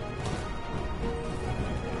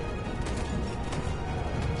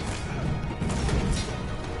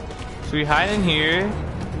 So we hide in here.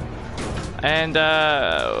 And,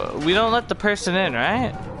 we don't let the person in,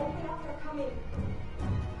 right?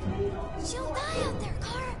 She'll die out there,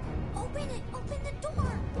 Kara. Open it. Open the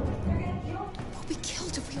door. We'll be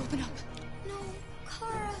killed if we open up. No,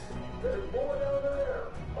 Kara.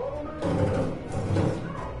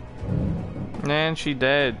 and she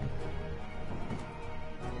dead.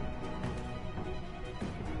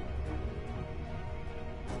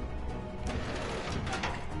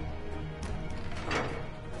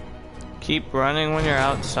 Keep running when you're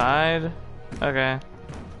outside? Okay.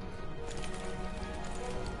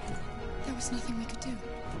 There was nothing we could do.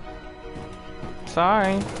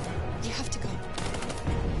 Sorry. You have to go.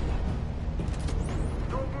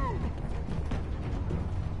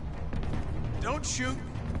 Don't shoot.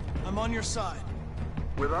 I'm on your side.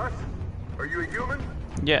 With us? Are you a human?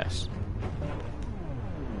 Yes.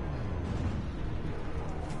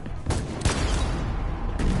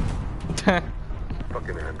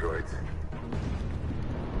 Fucking androids.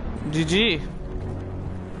 GG.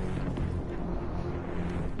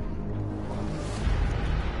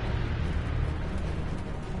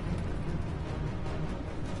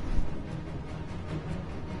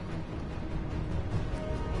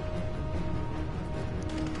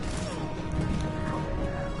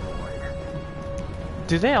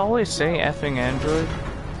 Do they always say effing android?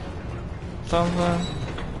 Something?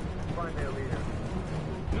 Find their leader.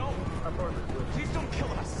 No! Please don't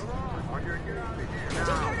kill us! Come on! You're getting out of here now!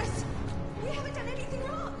 Don't hurt us! We haven't done anything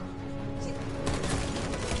wrong!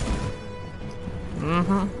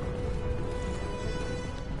 Mm-hmm.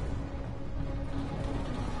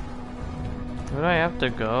 Where do I have to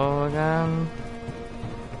go again?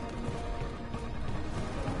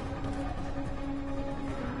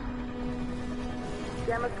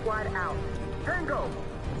 Gamma squad out. Tango!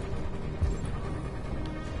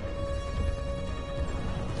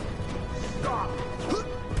 Stop!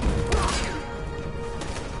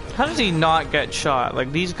 How does he not get shot?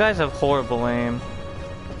 Like, these guys have horrible aim.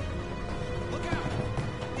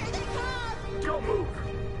 Don't move!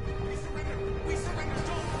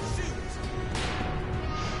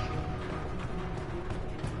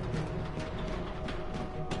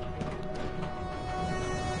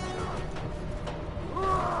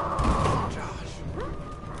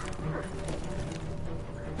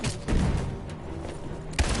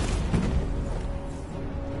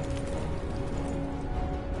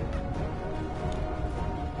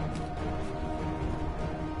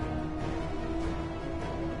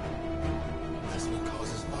 That's what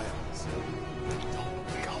causes violence. Don't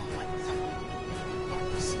become like them.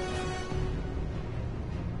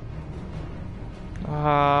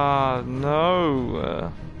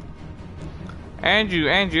 No.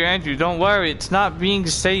 Andrew, don't worry. It's not being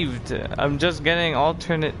saved. I'm just getting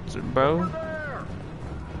alternate, bro. Way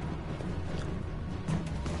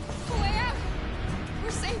out!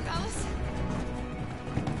 We're safe, Alice.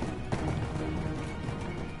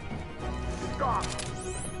 Stop!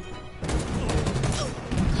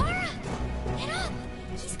 Clara! Get up!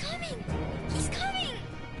 He's coming! He's coming!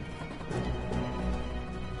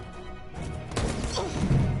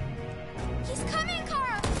 He's coming,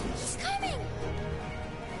 Clara! He's coming!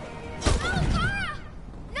 No, Clara!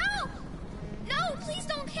 No! No, please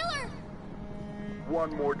don't kill her!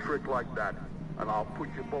 One more trick like that, and I'll put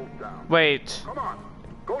you both down. Wait. Come on,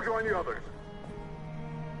 go join the others.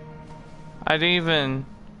 I didn't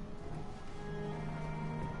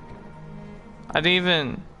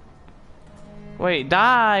even... Wait,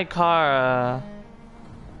 die, Kara.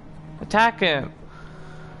 Attack him.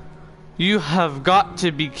 You have got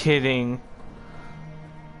to be kidding.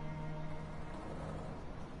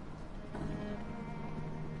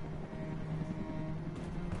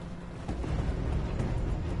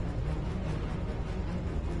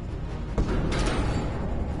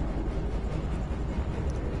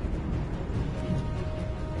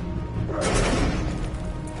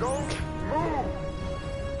 Don't move!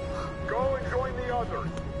 Go and join the others.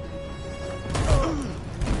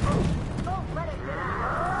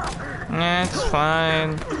 Yeah, it's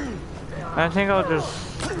fine. I think I'll just...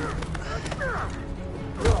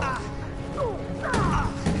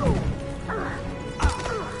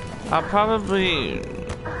 I'll probably...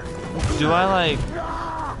 Do I like...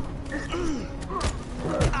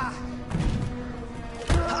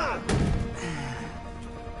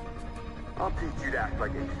 I'll teach you to act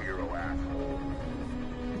like a hero, asshole.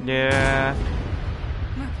 Yeah.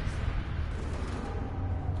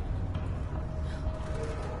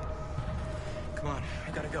 Come on, I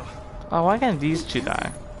gotta go. Oh, why can't these two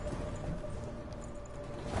die?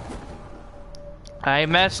 I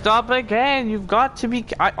messed up again. You've got to be...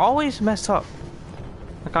 I always mess up.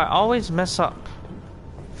 Like, I always mess up.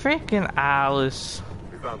 Freaking Alice.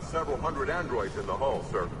 We found several hundred androids in the hull,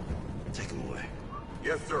 sir. Take them away.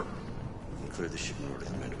 Yes, sir. And clear the ship in order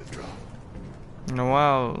for the men to withdraw.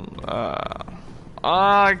 Well,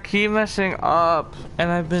 I keep messing up.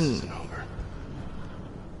 And I've been...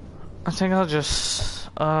 I think I'll just...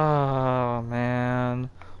 Oh, man.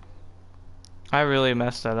 I really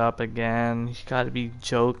messed that up again. You gotta be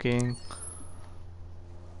joking.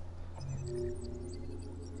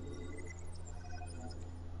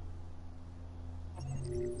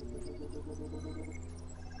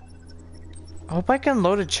 I hope I can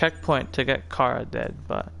load a checkpoint to get Kara dead,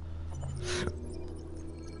 but...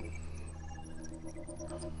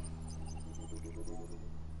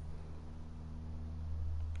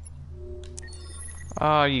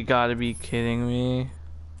 Oh, you gotta be kidding me.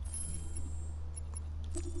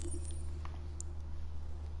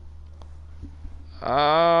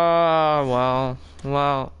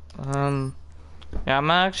 Well, yeah, I'm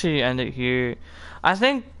gonna actually end it here. I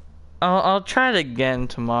think I'll try it again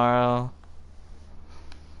tomorrow.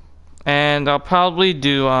 And I'll probably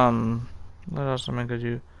do, what else am I gonna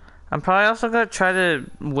do? I'm probably also gonna try to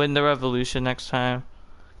win the revolution next time.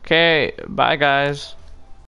 Okay, bye guys.